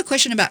a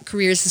question about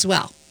careers as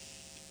well?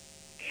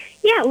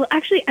 Yeah, well,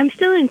 actually, I'm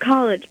still in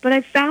college, but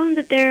I found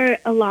that there are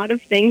a lot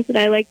of things that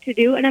I like to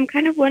do, and I'm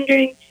kind of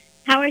wondering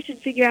how I should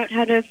figure out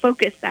how to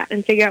focus that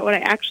and figure out what I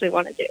actually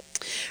want to do.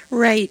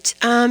 Right.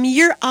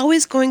 You're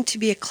always going to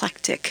be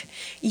eclectic.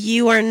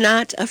 You are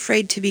not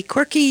afraid to be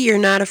quirky. You're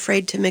not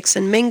afraid to mix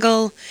and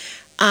mingle.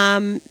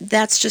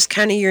 That's just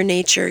kind of your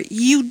nature.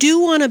 You do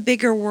want a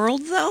bigger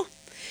world, though.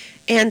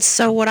 And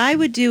so what I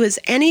would do is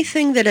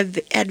anything that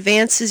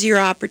advances your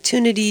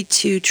opportunity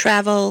to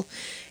travel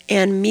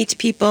and meet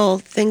people,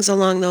 things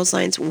along those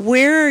lines.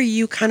 Where are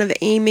you kind of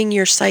aiming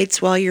your sights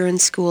while you're in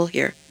school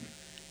here?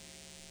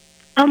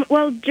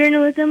 Well,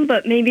 journalism,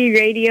 but maybe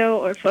radio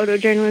or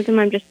photojournalism.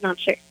 I'm just not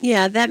sure.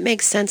 Yeah, that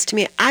makes sense to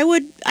me. I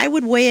would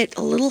weigh it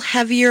a little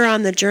heavier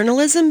on the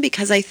journalism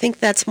because I think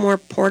that's more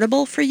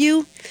portable for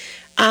you.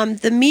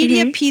 The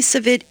media piece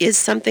of it is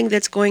something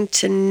that's going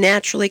to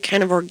naturally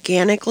kind of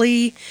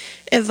organically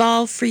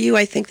evolve for you.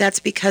 I think that's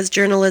because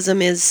journalism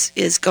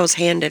goes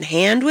hand in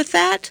hand with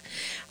that.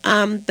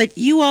 But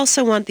you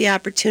also want the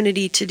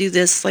opportunity to do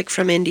this like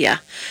from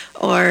India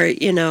or,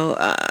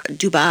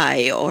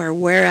 Dubai or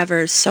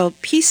wherever. So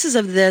pieces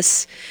of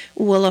this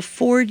will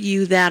afford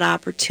you that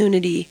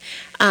opportunity.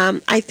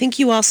 I think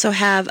you also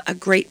have a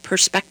great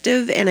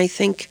perspective, and I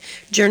think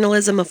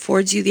journalism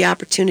affords you the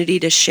opportunity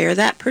to share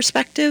that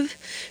perspective.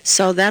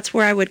 So that's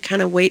where I would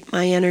kind of weight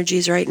my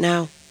energies right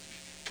now.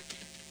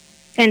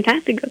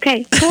 Fantastic.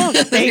 Okay, cool.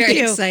 Very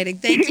exciting.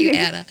 Thank you,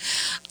 Anna.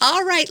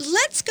 All right,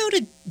 let's go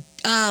to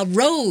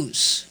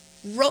Rose.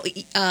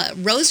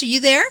 Rose, are you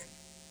there?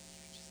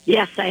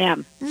 Yes, I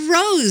am.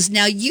 Rose,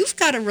 now you've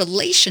got a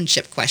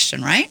relationship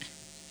question, right?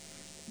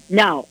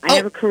 No, I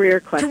have a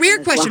career question.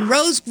 Career question.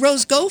 Well.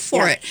 Rose, go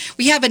for it.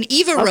 We have an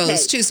Eva Okay.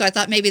 Rose, too, so I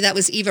thought maybe that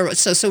was Eva Rose.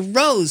 So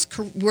Rose,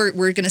 we're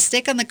going to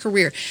stick on the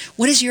career.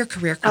 What is your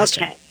career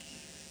question? Okay.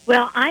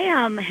 Well, I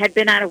had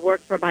been out of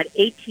work for about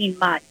 18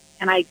 months,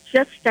 and I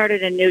just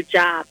started a new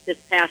job this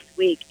past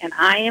week, and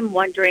I am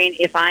wondering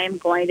if I am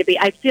going to be,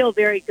 I feel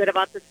very good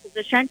about this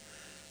position,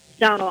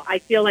 so I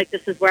feel like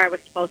this is where I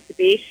was supposed to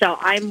be, so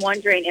I'm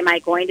wondering, am I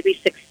going to be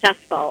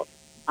successful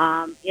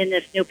in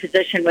this new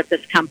position with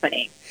this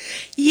company?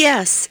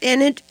 Yes,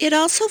 and it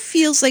also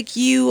feels like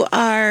you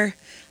are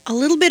a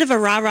little bit of a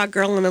rah-rah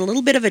girl and a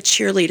little bit of a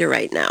cheerleader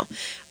right now.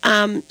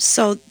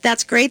 So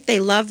that's great. They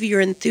love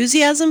your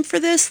enthusiasm for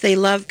this. They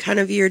love kind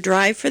of your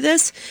drive for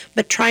this,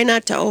 but try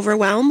not to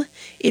overwhelm.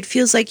 It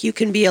feels like you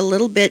can be a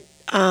little bit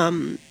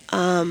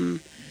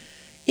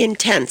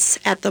intense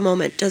at the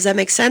moment. Does that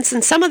make sense?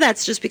 And some of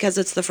that's just because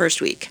it's the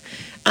first week.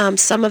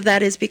 Some of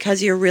that is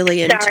because you're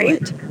really into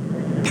it.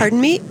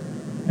 Pardon me?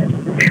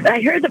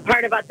 I heard the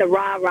part about the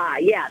rah-rah,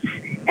 yes.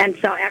 And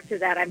so after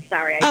that, I'm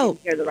sorry, I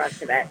didn't hear the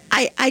rest of it.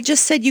 I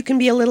just said you can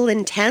be a little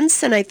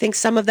intense, and I think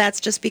some of that's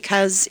just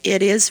because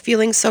it is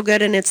feeling so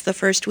good and it's the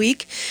first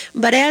week.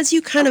 But as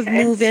you kind of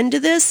move into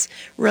this,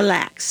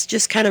 relax.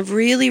 Just kind of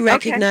really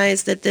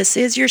recognize that this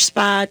is your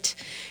spot.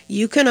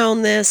 You can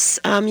own this.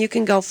 You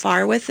can go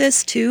far with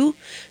this, too.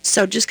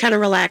 So just kind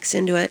of relax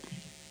into it.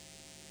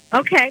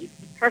 Okay,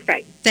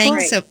 perfect.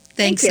 Thanks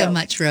Thank so you.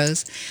 much,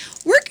 Rose.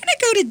 We're going to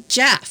go to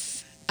Jeff.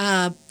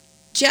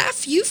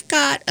 Jeff, you've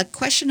got a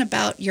question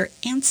about your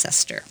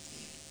ancestor.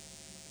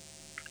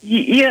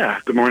 Yeah.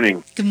 Good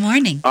morning. Good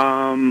morning.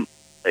 My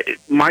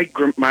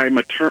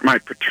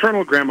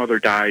paternal grandmother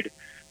died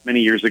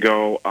many years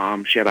ago.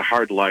 She had a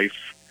hard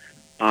life,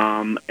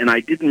 and I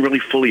didn't really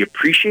fully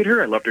appreciate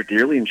her. I loved her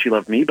dearly, and she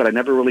loved me, but I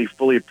never really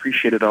fully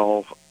appreciated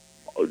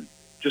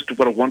just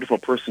what a wonderful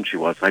person she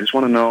was. I just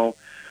want to know,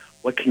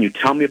 what can you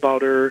tell me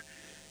about her?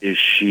 Is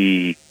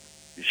she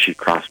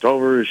crossed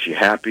over? Is she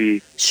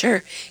happy?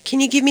 Sure. Can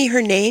you give me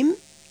her name?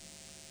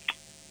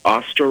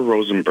 Oster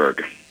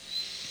Rosenberg.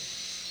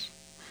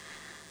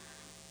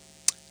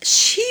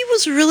 She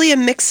was really a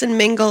mix and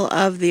mingle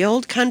of the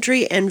old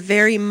country and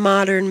very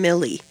modern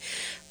Millie.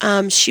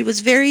 She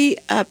was very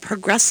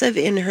progressive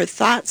in her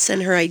thoughts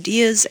and her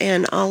ideas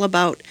and all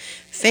about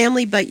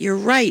family, but you're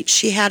right.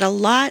 She had a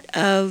lot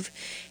of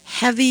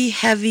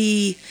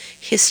heavy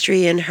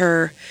history in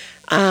her,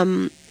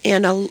 and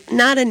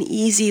not an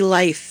easy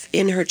life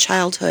in her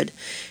childhood.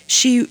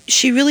 She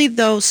really,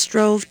 though,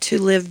 strove to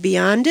live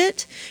beyond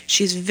it.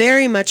 She's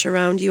very much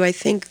around you. I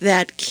think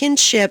that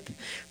kinship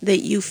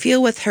that you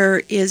feel with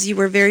her is you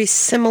were very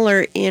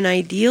similar in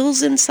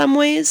ideals in some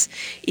ways,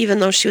 even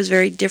though she was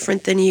very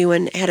different than you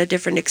and had a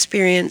different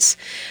experience.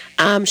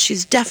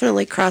 She's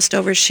definitely crossed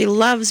over. She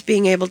loves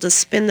being able to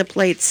spin the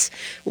plates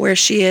where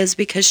she is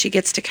because she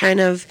gets to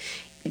kind of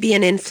be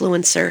an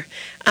influencer.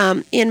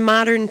 In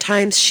modern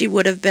times, she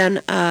would have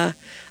been a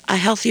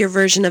healthier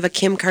version of a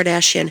Kim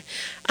Kardashian.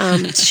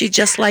 She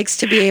just likes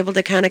to be able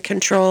to kind of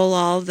control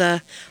all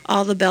the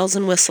bells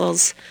and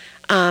whistles.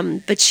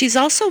 But she's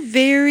also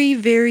very,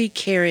 very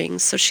caring.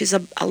 So she's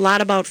a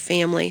lot about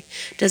family.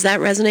 Does that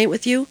resonate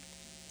with you?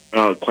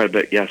 Quite a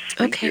bit, yes.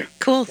 Thank you.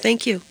 Cool.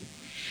 Thank you.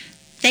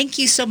 Thank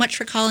you so much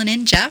for calling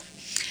in, Jeff.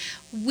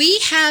 We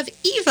have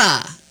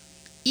Eva.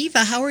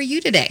 Eva, how are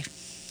you today?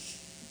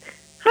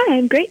 Hi,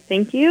 I'm great,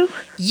 thank you.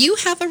 You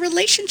have a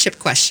relationship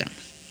question.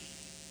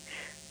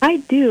 I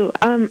do.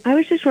 I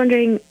was just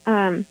wondering,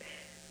 so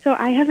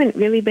I haven't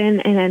really been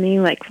in any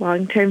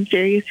long-term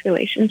serious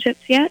relationships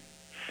yet.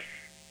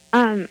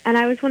 And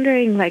I was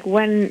wondering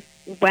when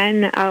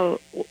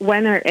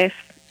or if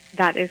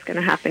that is going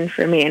to happen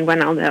for me, and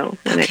when I'll know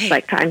when it's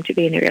time to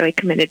be in a really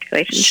committed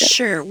relationship.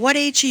 Sure. What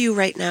age are you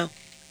right now?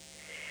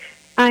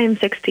 I am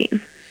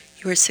 16.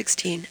 You are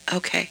 16.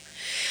 Okay.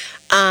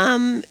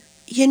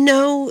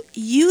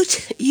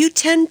 You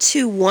tend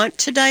to want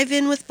to dive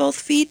in with both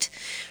feet,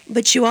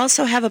 but you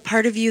also have a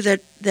part of you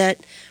that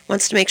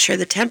wants to make sure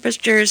the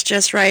temperature is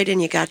just right,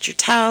 and you got your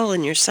towel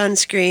and your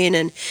sunscreen,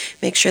 and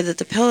make sure that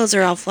the pillows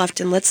are all fluffed,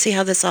 and let's see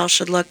how this all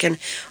should look, and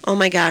oh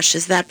my gosh,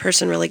 is that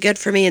person really good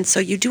for me? And so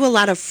you do a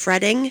lot of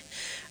fretting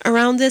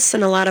around this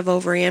and a lot of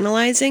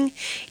overanalyzing,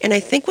 and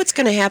I think what's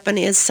going to happen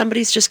is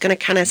somebody's just going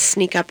to kind of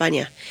sneak up on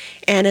you,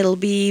 and it'll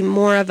be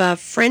more of a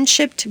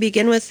friendship to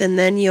begin with, and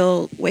then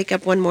you'll wake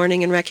up one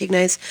morning and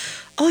recognize,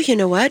 oh, you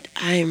know what,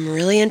 I'm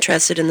really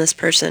interested in this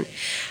person.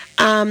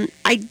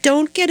 I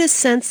don't get a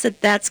sense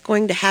that that's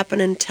going to happen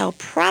until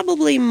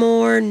probably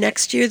more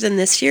next year than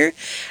this year.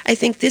 I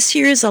think this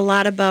year is a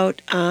lot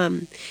about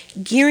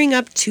gearing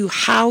up to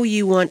how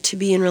you want to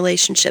be in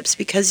relationships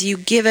because you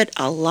give it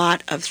a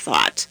lot of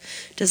thought.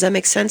 Does that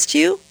make sense to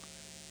you?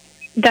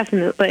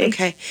 Definitely.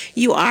 Okay.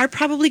 You are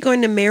probably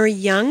going to marry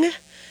young,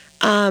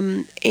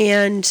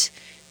 and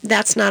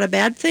that's not a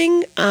bad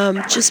thing.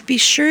 Just be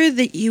sure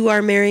that you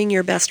are marrying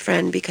your best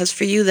friend because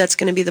for you that's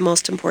going to be the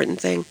most important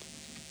thing.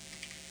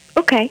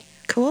 Okay.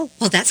 Cool.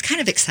 Well, that's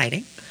kind of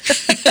exciting.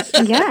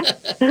 Yeah.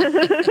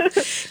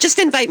 Just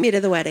invite me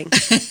to the wedding.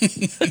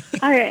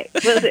 All right.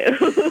 Will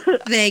do.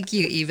 Thank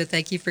you, Eva.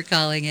 Thank you for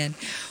calling in.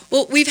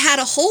 Well, we've had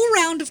a whole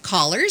round of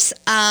callers.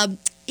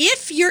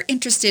 If you're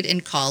interested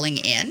in calling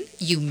in,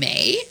 you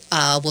may.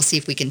 We'll see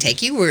if we can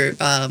take you.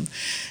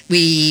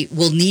 We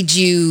will need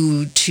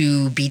you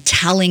to be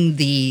telling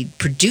the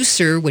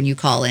producer when you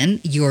call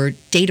in your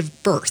date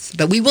of birth.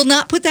 But we will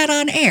not put that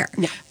on air.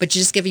 No. But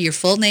just give you your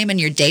full name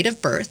and your date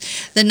of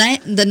birth.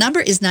 The number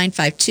is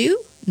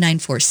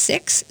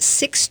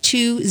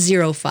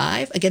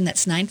 952-946-6205. Again,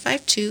 that's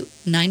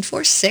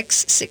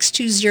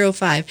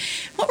 952-946-6205.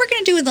 What we're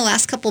going to do in the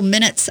last couple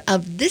minutes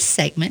of this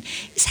segment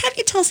is have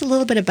you tell us a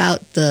little bit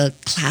about the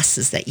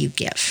classes that you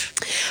give.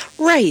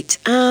 Right.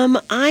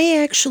 I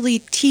actually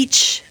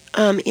teach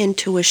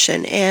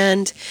intuition,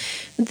 and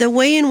the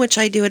way in which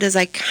I do it is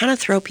I kind of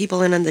throw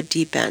people in on the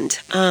deep end.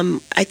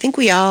 I think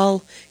we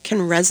all can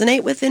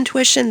resonate with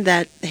intuition,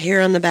 that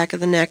hair on the back of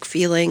the neck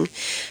feeling.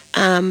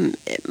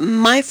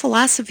 My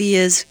philosophy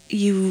is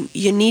you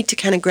need to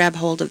kind of grab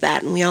hold of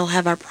that, and we all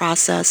have our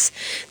process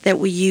that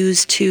we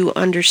use to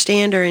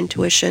understand our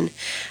intuition.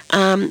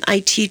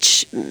 I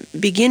teach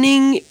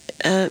beginning,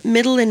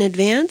 middle, and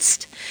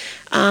advanced.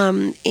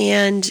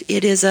 And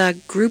it is a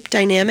group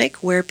dynamic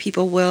where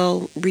people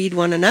will read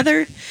one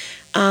another.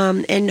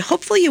 And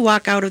hopefully you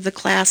walk out of the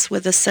class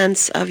with a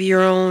sense of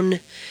your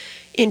own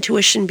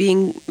intuition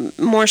being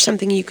more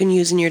something you can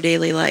use in your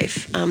daily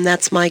life.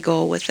 That's my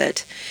goal with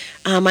it.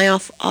 I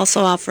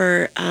also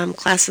offer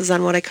classes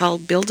on what I call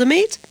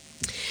Build-A-Mate.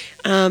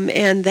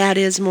 And that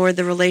is more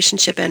the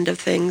relationship end of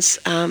things,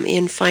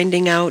 in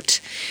finding out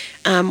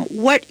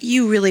what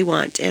you really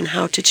want and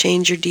how to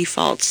change your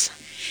defaults.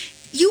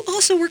 You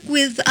also work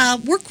with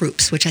work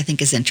groups, which I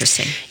think is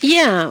interesting.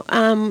 Yeah,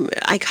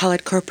 I call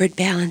it corporate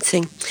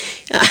balancing.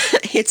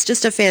 It's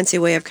just a fancy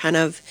way of kind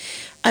of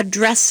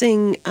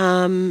addressing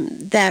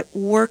that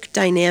work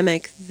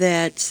dynamic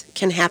that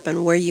can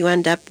happen where you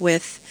end up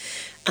with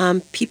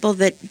people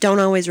that don't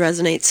always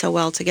resonate so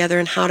well together,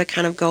 and how to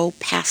kind of go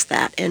past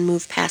that and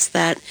move past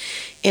that,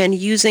 and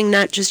using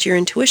not just your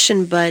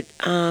intuition, but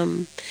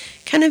kind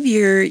of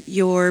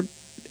your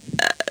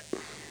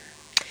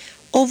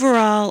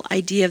overall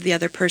idea of the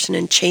other person,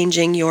 and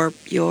changing your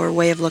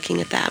way of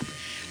looking at that.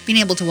 Being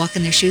able to walk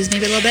in their shoes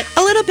maybe a little bit?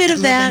 A little bit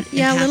of that,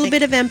 yeah, a little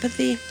bit of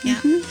empathy. Yeah.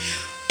 Mm-hmm.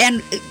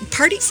 And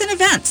parties and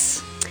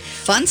events.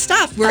 Fun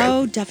stuff.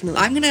 Definitely.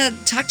 I'm going to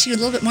talk to you a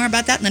little bit more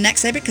about that in the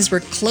next segment, because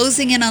we're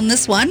closing in on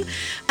this one.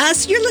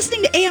 So you're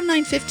listening to AM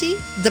 950,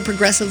 the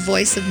progressive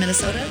voice of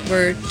Minnesota.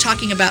 We're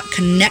talking about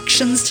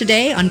connections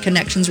today on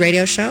Connections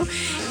Radio Show.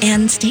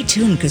 And stay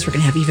tuned, because we're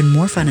going to have even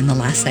more fun in the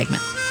last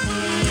segment.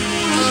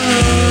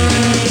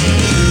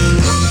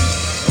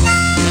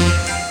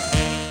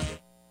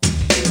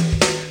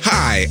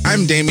 Hi,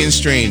 I'm Damian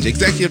Strange,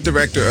 Executive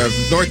Director of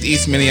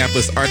Northeast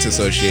Minneapolis Arts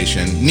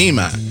Association,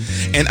 NEMA,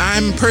 and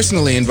I'm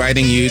personally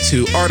inviting you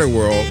to Art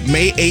World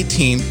May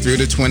 18th through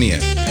the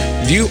 20th.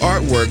 View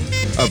artwork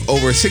of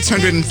over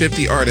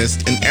 650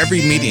 artists in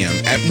every medium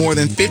at more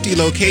than 50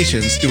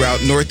 locations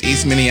throughout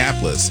Northeast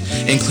Minneapolis,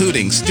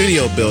 including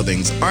studio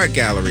buildings, art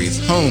galleries,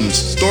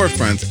 homes,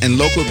 storefronts, and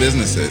local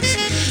businesses.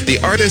 The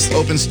Artist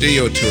Open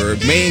Studio Tour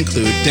may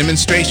include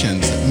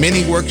demonstrations,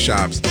 mini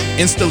workshops,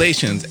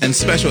 installations, and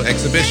special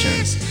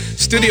exhibitions.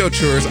 Studio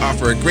tours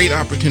offer a great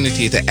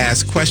opportunity to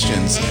ask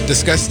questions,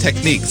 discuss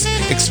techniques,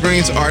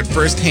 experience art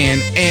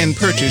firsthand, and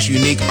purchase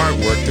unique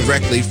artwork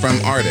directly from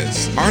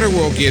artists. Art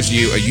World gives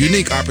you a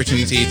unique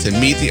opportunity to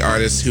meet the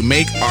artists who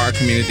make our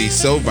community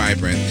so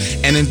vibrant,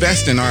 and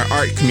invest in our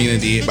art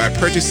community by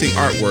purchasing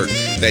artwork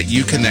that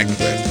you connect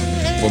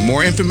with. For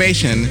more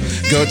information,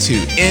 go to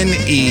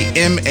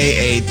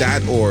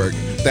nemaa.org.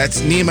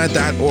 That's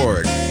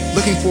nema.org.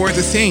 Looking forward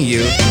to seeing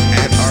you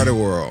at Art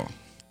World.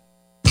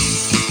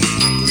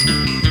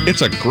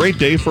 It's a great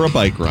day for a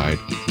bike ride.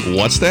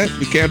 What's that?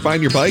 You can't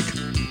find your bike?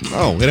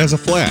 Oh, it has a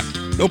flat.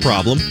 No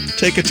problem.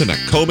 Take it to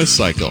Nokomis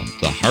Cycle,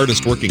 the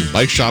hardest working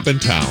bike shop in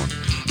town.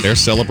 They're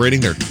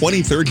celebrating their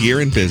 23rd year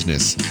in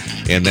business.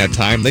 In that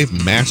time, they've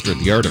mastered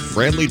the art of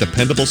friendly,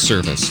 dependable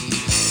service.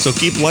 So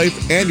keep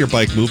life and your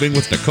bike moving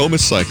with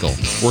Nokomis Cycle,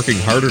 working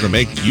harder to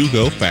make you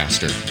go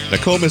faster.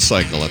 Nokomis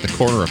Cycle at the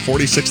corner of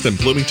 46th and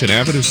Bloomington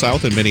Avenue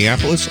South in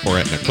Minneapolis, or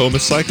at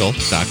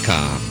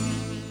nokomiscycle.com.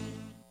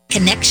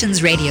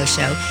 Connections Radio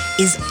Show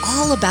is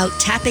all about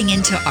tapping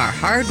into our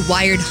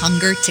hardwired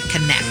hunger to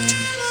connect.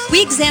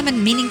 We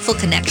examine meaningful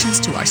connections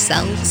to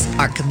ourselves,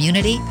 our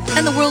community,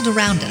 and the world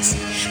around us.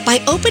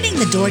 By opening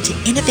the door to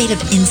innovative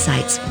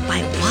insights by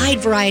a wide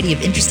variety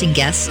of interesting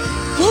guests,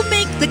 we'll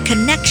make the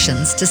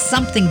connections to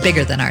something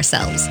bigger than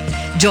ourselves.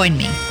 Join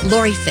me,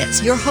 Lori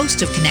Fitz, your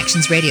host of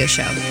Connections Radio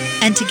Show,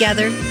 and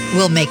together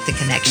we'll make the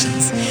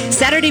connections.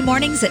 Saturday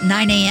mornings at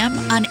 9 a.m.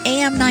 on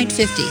AM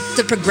 950,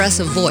 the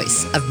progressive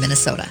voice of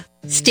Minnesota.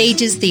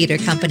 Stages Theater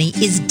Company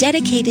is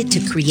dedicated to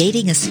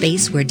creating a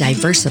space where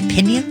diverse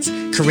opinions,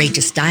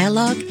 courageous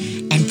dialogue,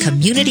 and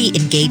community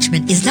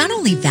engagement is not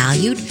only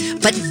valued,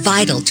 but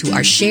vital to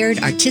our shared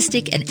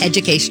artistic and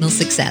educational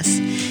success.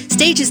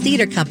 Stages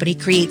Theater Company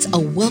creates a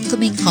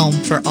welcoming home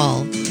for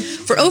all.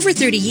 For over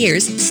 30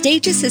 years,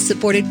 Stages has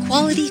supported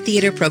quality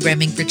theater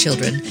programming for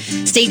children.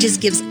 Stages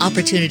gives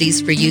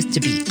opportunities for youth to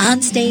be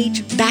on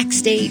stage,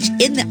 backstage,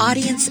 in the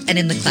audience, and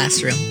in the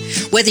classroom.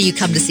 Whether you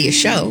come to see a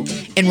show,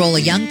 enroll a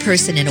young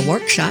person in a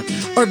workshop,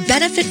 or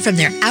benefit from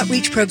their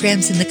outreach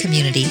programs in the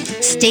community,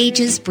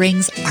 Stages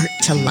brings art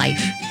to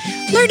life.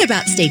 Learn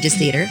about Stages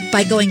Theater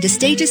by going to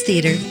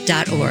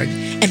stagestheater.org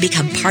and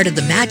become part of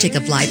the magic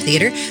of live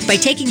theater by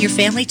taking your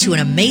family to an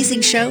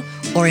amazing show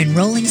or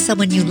enrolling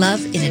someone you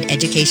love in an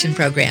education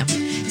program.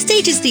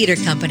 Stages Theater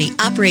Company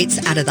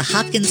operates out of the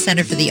Hopkins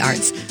Center for the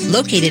Arts,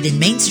 located in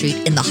Main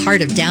Street in the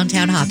heart of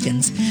downtown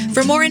Hopkins.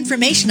 For more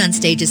information on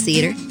Stages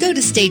Theater, go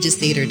to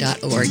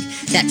stagestheater.org.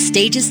 That's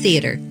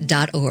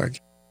stagestheater.org.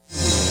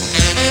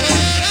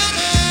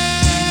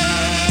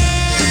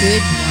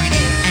 Good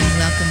morning and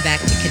welcome back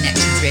to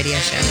Connections Radio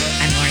Show.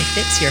 I'm Laurie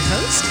Fitz, your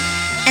host,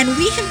 and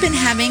we have been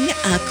having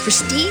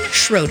Christine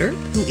Schroeder,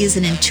 who is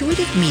an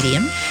intuitive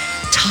medium,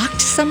 talk to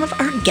some of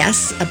our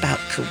guests about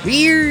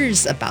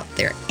careers, about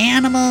their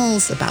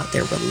animals, about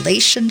their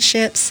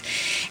relationships,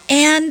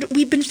 and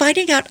we've been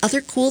finding out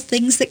other cool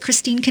things that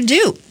Christine can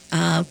do.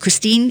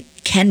 Christine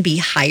can be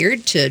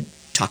hired to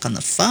talk on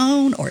the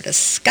phone or to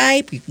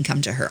Skype. You can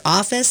come to her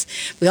office.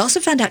 We also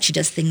found out she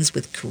does things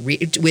with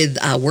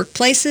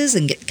workplaces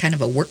and get kind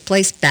of a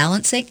workplace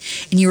balancing.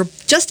 And you were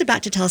just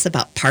about to tell us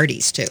about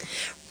parties too.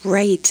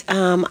 Right.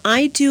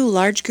 I do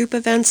large group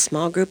events,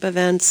 small group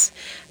events.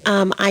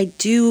 I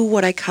do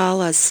what I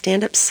call a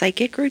stand-up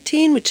psychic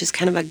routine, which is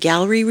kind of a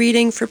gallery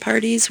reading for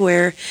parties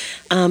where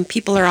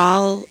people are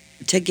all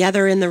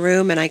together in the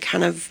room, and I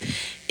kind of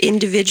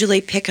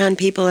individually pick on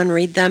people and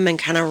read them and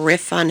kind of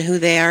riff on who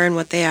they are and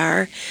what they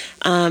are,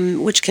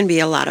 which can be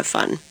a lot of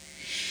fun.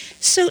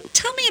 So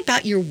tell me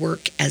about your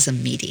work as a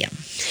medium.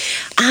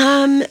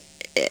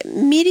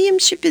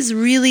 Mediumship is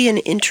really an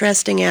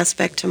interesting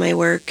aspect to my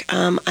work.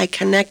 I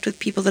connect with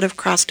people that have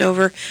crossed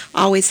over,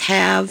 always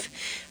have.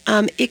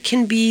 It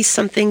can be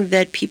something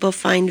that people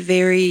find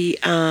very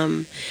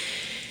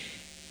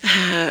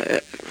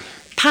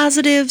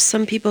positive.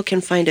 Some people can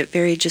find it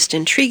very just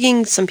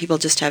intriguing. Some people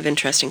just have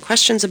interesting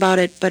questions about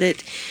it. But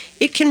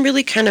it can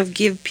really kind of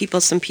give people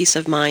some peace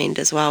of mind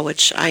as well,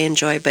 which I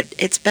enjoy. But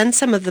it's been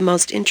some of the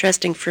most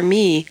interesting for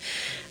me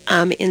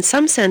in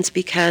some sense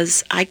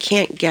because I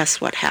can't guess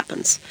what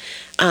happens.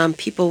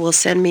 People will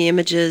send me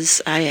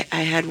images. I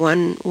had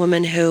one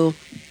woman who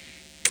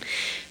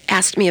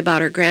asked me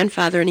about her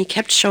grandfather, and he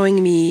kept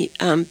showing me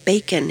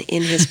bacon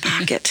in his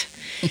pocket.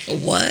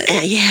 What?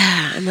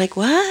 Yeah. I'm like,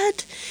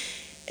 what?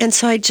 And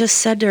so I just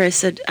said to her, I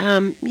said,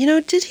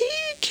 did he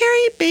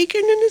carry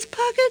bacon in his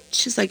pocket?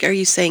 She's like, are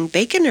you saying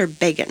bacon or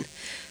bacon?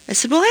 I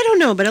said, well, I don't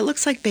know, but it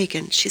looks like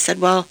bacon. She said,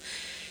 well,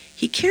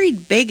 he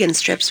carried bacon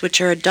strips, which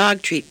are a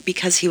dog treat,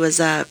 because he was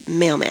a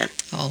mailman.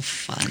 Oh,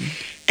 fun.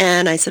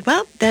 And I said,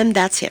 well, then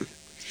that's him.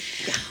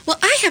 Yeah. Well,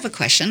 I have a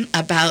question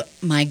about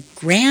my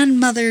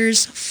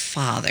grandmother's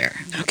father.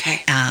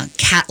 Okay.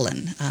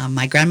 Catlin.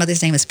 My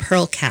grandmother's name is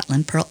Pearl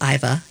Catlin, Pearl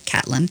Iva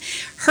Catlin.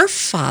 Her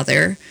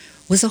father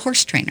was a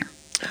horse trainer.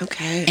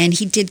 Okay. And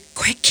he did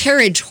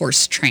carriage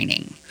horse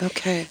training.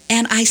 Okay.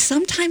 And I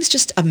sometimes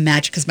just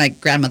imagine, because my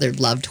grandmother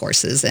loved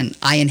horses, and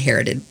I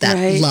inherited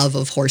that love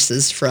of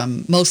horses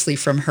mostly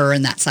from her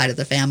and that side of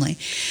the family.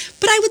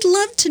 But I would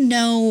love to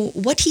know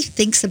what he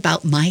thinks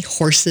about my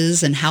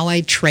horses and how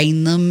I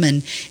train them, and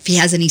if he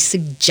has any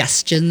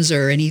suggestions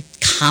or any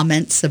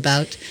comments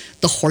about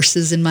the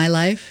horses in my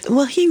life.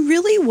 Well, he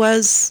really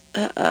was,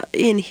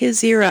 in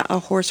his era, a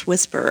horse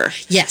whisperer.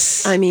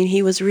 Yes. I mean,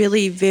 he was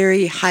really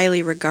very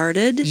highly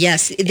regarded.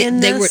 Yes.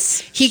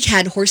 He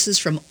had horses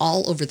from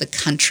all over the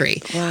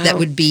country that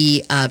would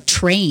be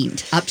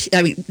trained,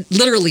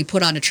 literally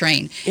put on a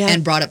train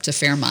and brought up to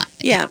Fairmont.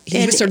 Yeah.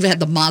 He sort of had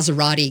the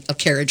Maserati of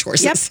carriage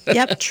horses.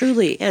 Yep,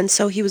 truly. And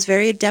so he was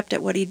very adept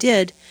at what he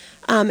did.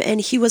 And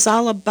he was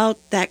all about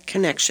that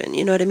connection.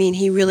 You know what I mean?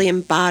 He really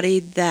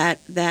embodied that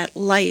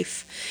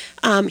life.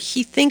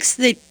 He thinks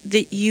that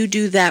you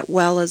do that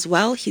well as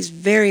well. He's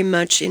very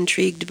much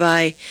intrigued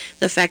by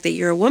the fact that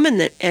you're a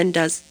woman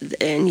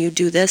and you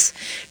do this.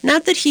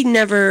 Not that he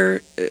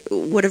never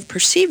would have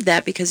perceived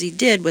that, because he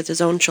did with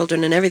his own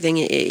children and everything.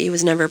 It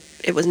was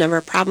never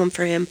a problem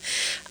for him.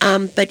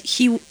 But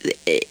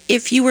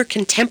if you were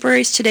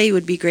contemporaries today, you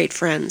would be great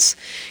friends.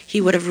 He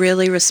would have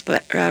really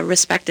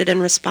respected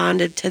and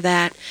responded to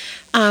that.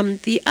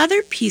 The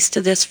other piece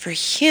to this for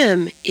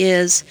him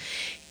is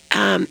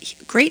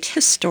great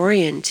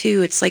historian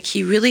too. It's like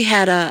he really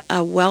had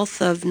a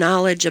wealth of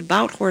knowledge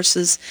about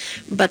horses,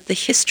 but the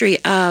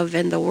history of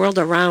and the world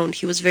around,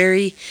 he was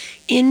very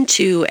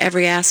into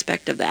every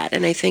aspect of that.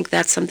 And I think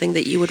that's something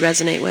that you would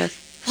resonate with.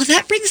 Well,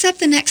 that brings up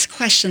the next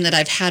question that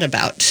I've had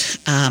about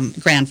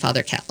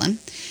grandfather Catlin.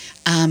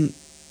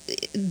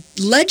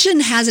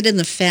 Legend has it in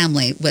the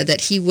family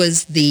that he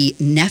was the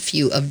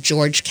nephew of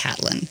George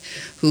Catlin,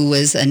 who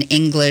was an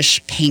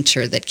English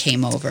painter that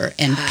came over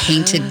and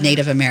painted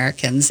Native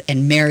Americans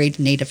and married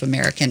Native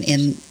American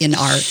in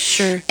art.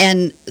 Sure.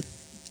 And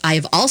I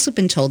have also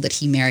been told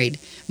that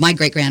my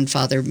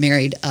great-grandfather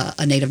married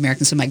a Native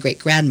American, so my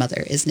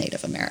great-grandmother is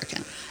Native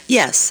American.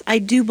 Yes, I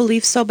do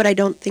believe so, but I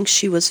don't think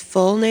she was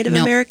full Native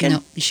American.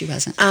 No, she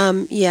wasn't.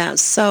 Yeah,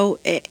 so,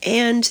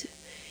 and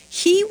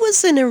He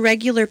was an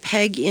irregular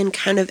peg in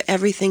kind of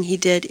everything he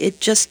did.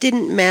 It just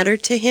didn't matter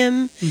to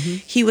him.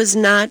 He was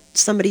not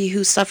somebody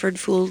who suffered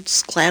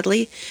fools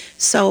gladly.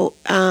 So,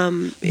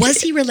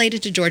 was he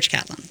related to George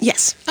Catlin?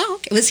 Yes. Oh,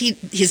 okay. Was he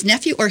his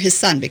nephew or his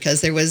son?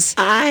 Because there was...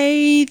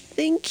 I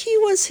think he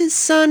was his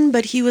son,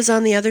 but he was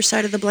on the other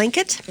side of the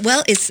blanket.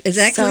 Well, it's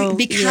exactly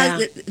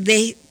because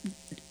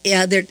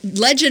their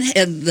legend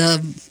and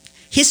the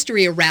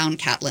history around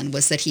Catlin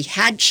was that he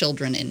had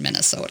children in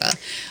Minnesota,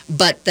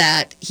 but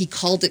that he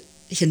called it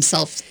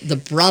himself the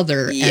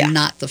brother and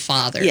not the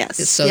father.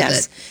 Yes, so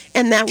yes.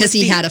 And that because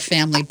he had a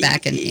family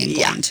back in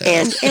England too.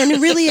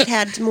 And really it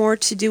had more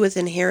to do with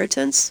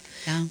inheritance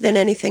than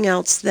anything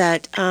else,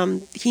 that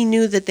he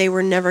knew that they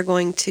were never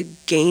going to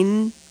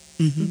gain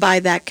by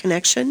that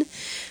connection.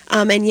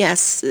 And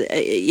yes,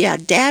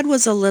 Dad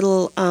was a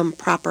little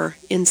proper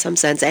in some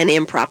sense and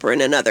improper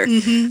in another.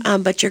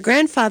 But your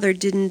grandfather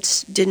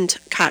didn't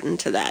cotton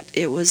to that.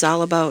 It was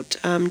all about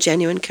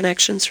genuine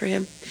connections for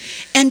him.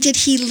 And did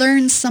he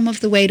learn some of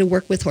the way to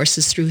work with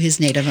horses through his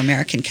Native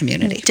American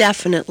community?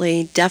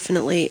 Definitely.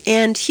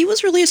 And he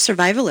was really a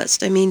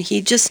survivalist. I mean, he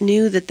just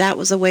knew that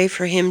was a way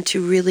for him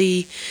to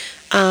really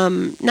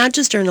not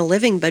just earn a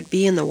living, but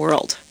be in the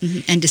world.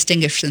 And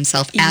distinguish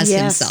himself as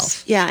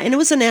himself. Yeah, and it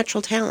was a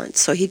natural talent,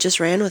 so he just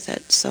ran with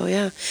it. So,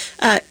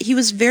 he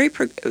was very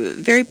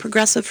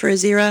progressive for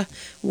his era,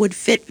 would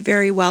fit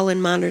very well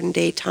in modern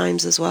day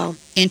times as well.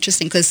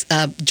 Interesting, because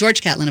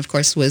George Catlin, of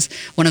course, was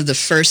one of the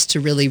first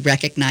to really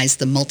recognize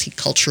the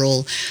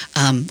multicultural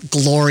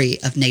glory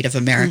of Native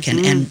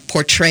American and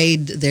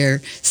portrayed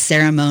their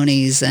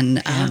ceremonies,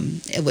 and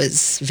it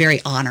was very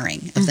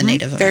honoring of the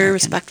Native American. Very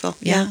respectful,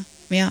 Yeah.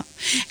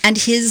 And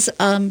his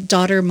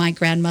daughter, my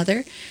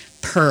grandmother,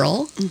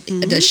 Pearl,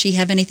 does she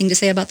have anything to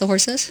say about the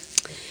horses?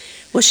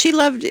 Well, she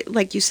loved,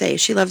 like you say,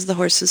 she loves the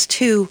horses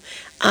too.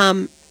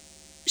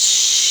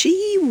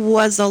 She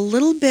was a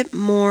little bit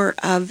more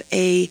of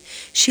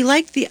she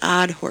liked the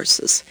odd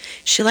horses.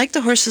 She liked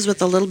the horses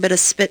with a little bit of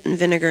spit and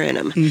vinegar in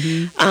them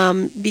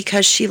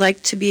because she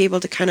liked to be able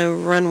to kind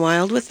of run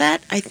wild with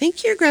that. I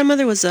think your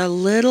grandmother was a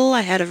little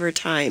ahead of her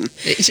time.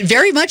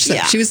 Very much so.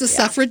 She was a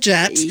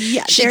suffragette.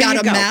 Yeah, she got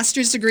a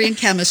master's degree in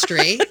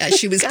chemistry.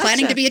 She was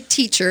planning to be a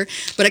teacher,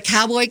 but a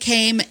cowboy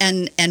came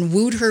and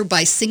wooed her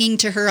by singing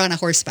to her on a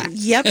horseback.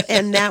 Yep,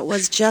 and that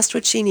was just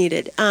what she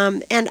needed.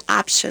 And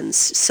options.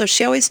 So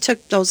she always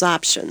took those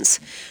options.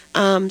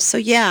 I'm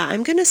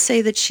going to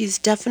say that she's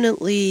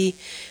definitely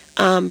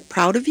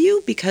proud of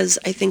you, because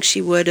I think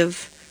she would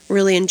have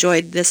really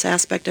enjoyed this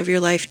aspect of your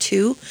life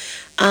too.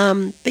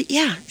 But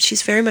yeah,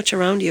 she's very much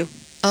around you.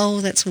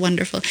 Oh, that's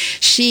wonderful.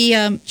 She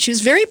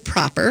was very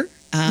proper.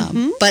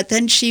 But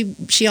then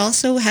she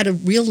also had a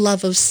real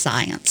love of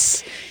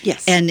science.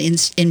 Yes. And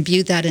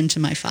imbued that into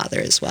my father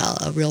as well,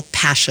 a real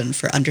passion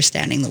for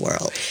understanding the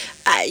world.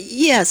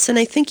 Yes, and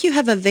I think you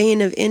have a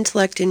vein of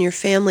intellect in your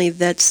family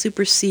that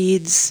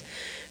supersedes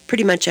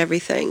pretty much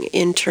everything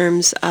in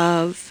terms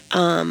of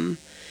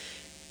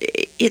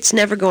it's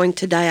never going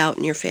to die out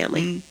in your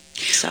family.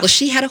 So. Well,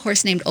 she had a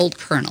horse named Old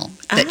Colonel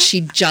that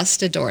she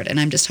just adored, and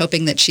I'm just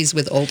hoping that she's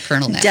with Old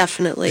Colonel now.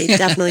 Definitely.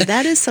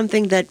 That is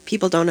something that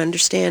people don't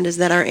understand, is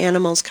that our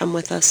animals come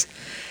with us.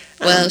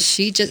 Well,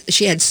 she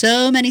had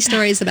so many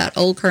stories about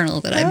Old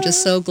Colonel that I'm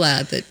just so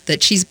glad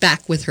that she's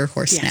back with her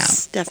horse now.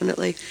 Yes,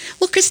 definitely.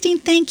 Well, Christine,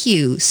 thank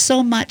you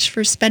so much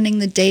for spending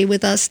the day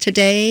with us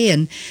today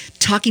and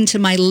talking to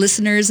my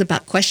listeners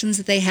about questions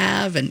that they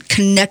have and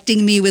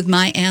connecting me with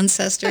my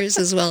ancestors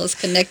as well as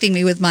connecting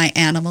me with my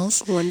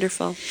animals.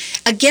 Wonderful.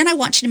 Again, I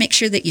want you to make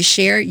sure that you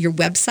share your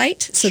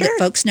website so that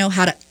folks know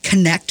how to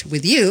connect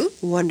with you.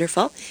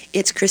 Wonderful.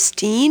 It's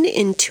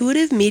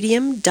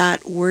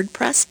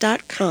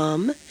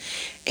ChristineIntuitiveMedium.wordpress.com.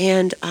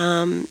 And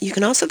you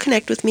can also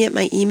connect with me at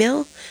my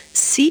email,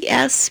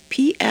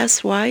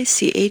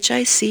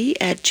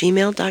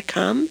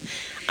 cspsychic@gmail.com.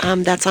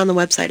 That's on the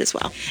website as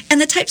well. And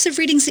the types of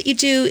readings that you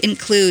do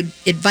include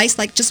advice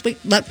like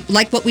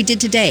what we did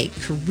today,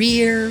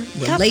 career,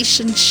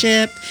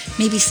 relationship,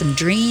 maybe some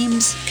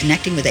dreams,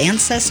 connecting with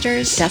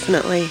ancestors.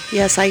 Definitely.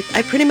 Yes, I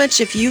pretty much,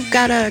 if you've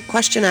got a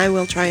question, I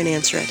will try and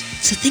answer it.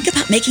 So think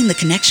about making the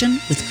connection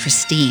with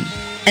Christine.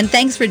 And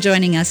thanks for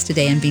joining us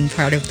today and being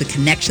part of the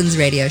Connections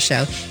Radio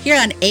Show here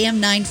on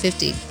AM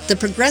 950, the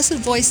progressive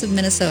voice of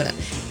Minnesota.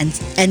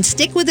 And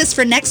stick with us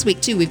for next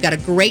week, too. We've got a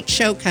great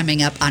show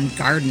coming up on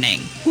gardening.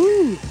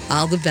 Woo.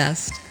 All the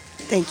best.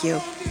 Thank you.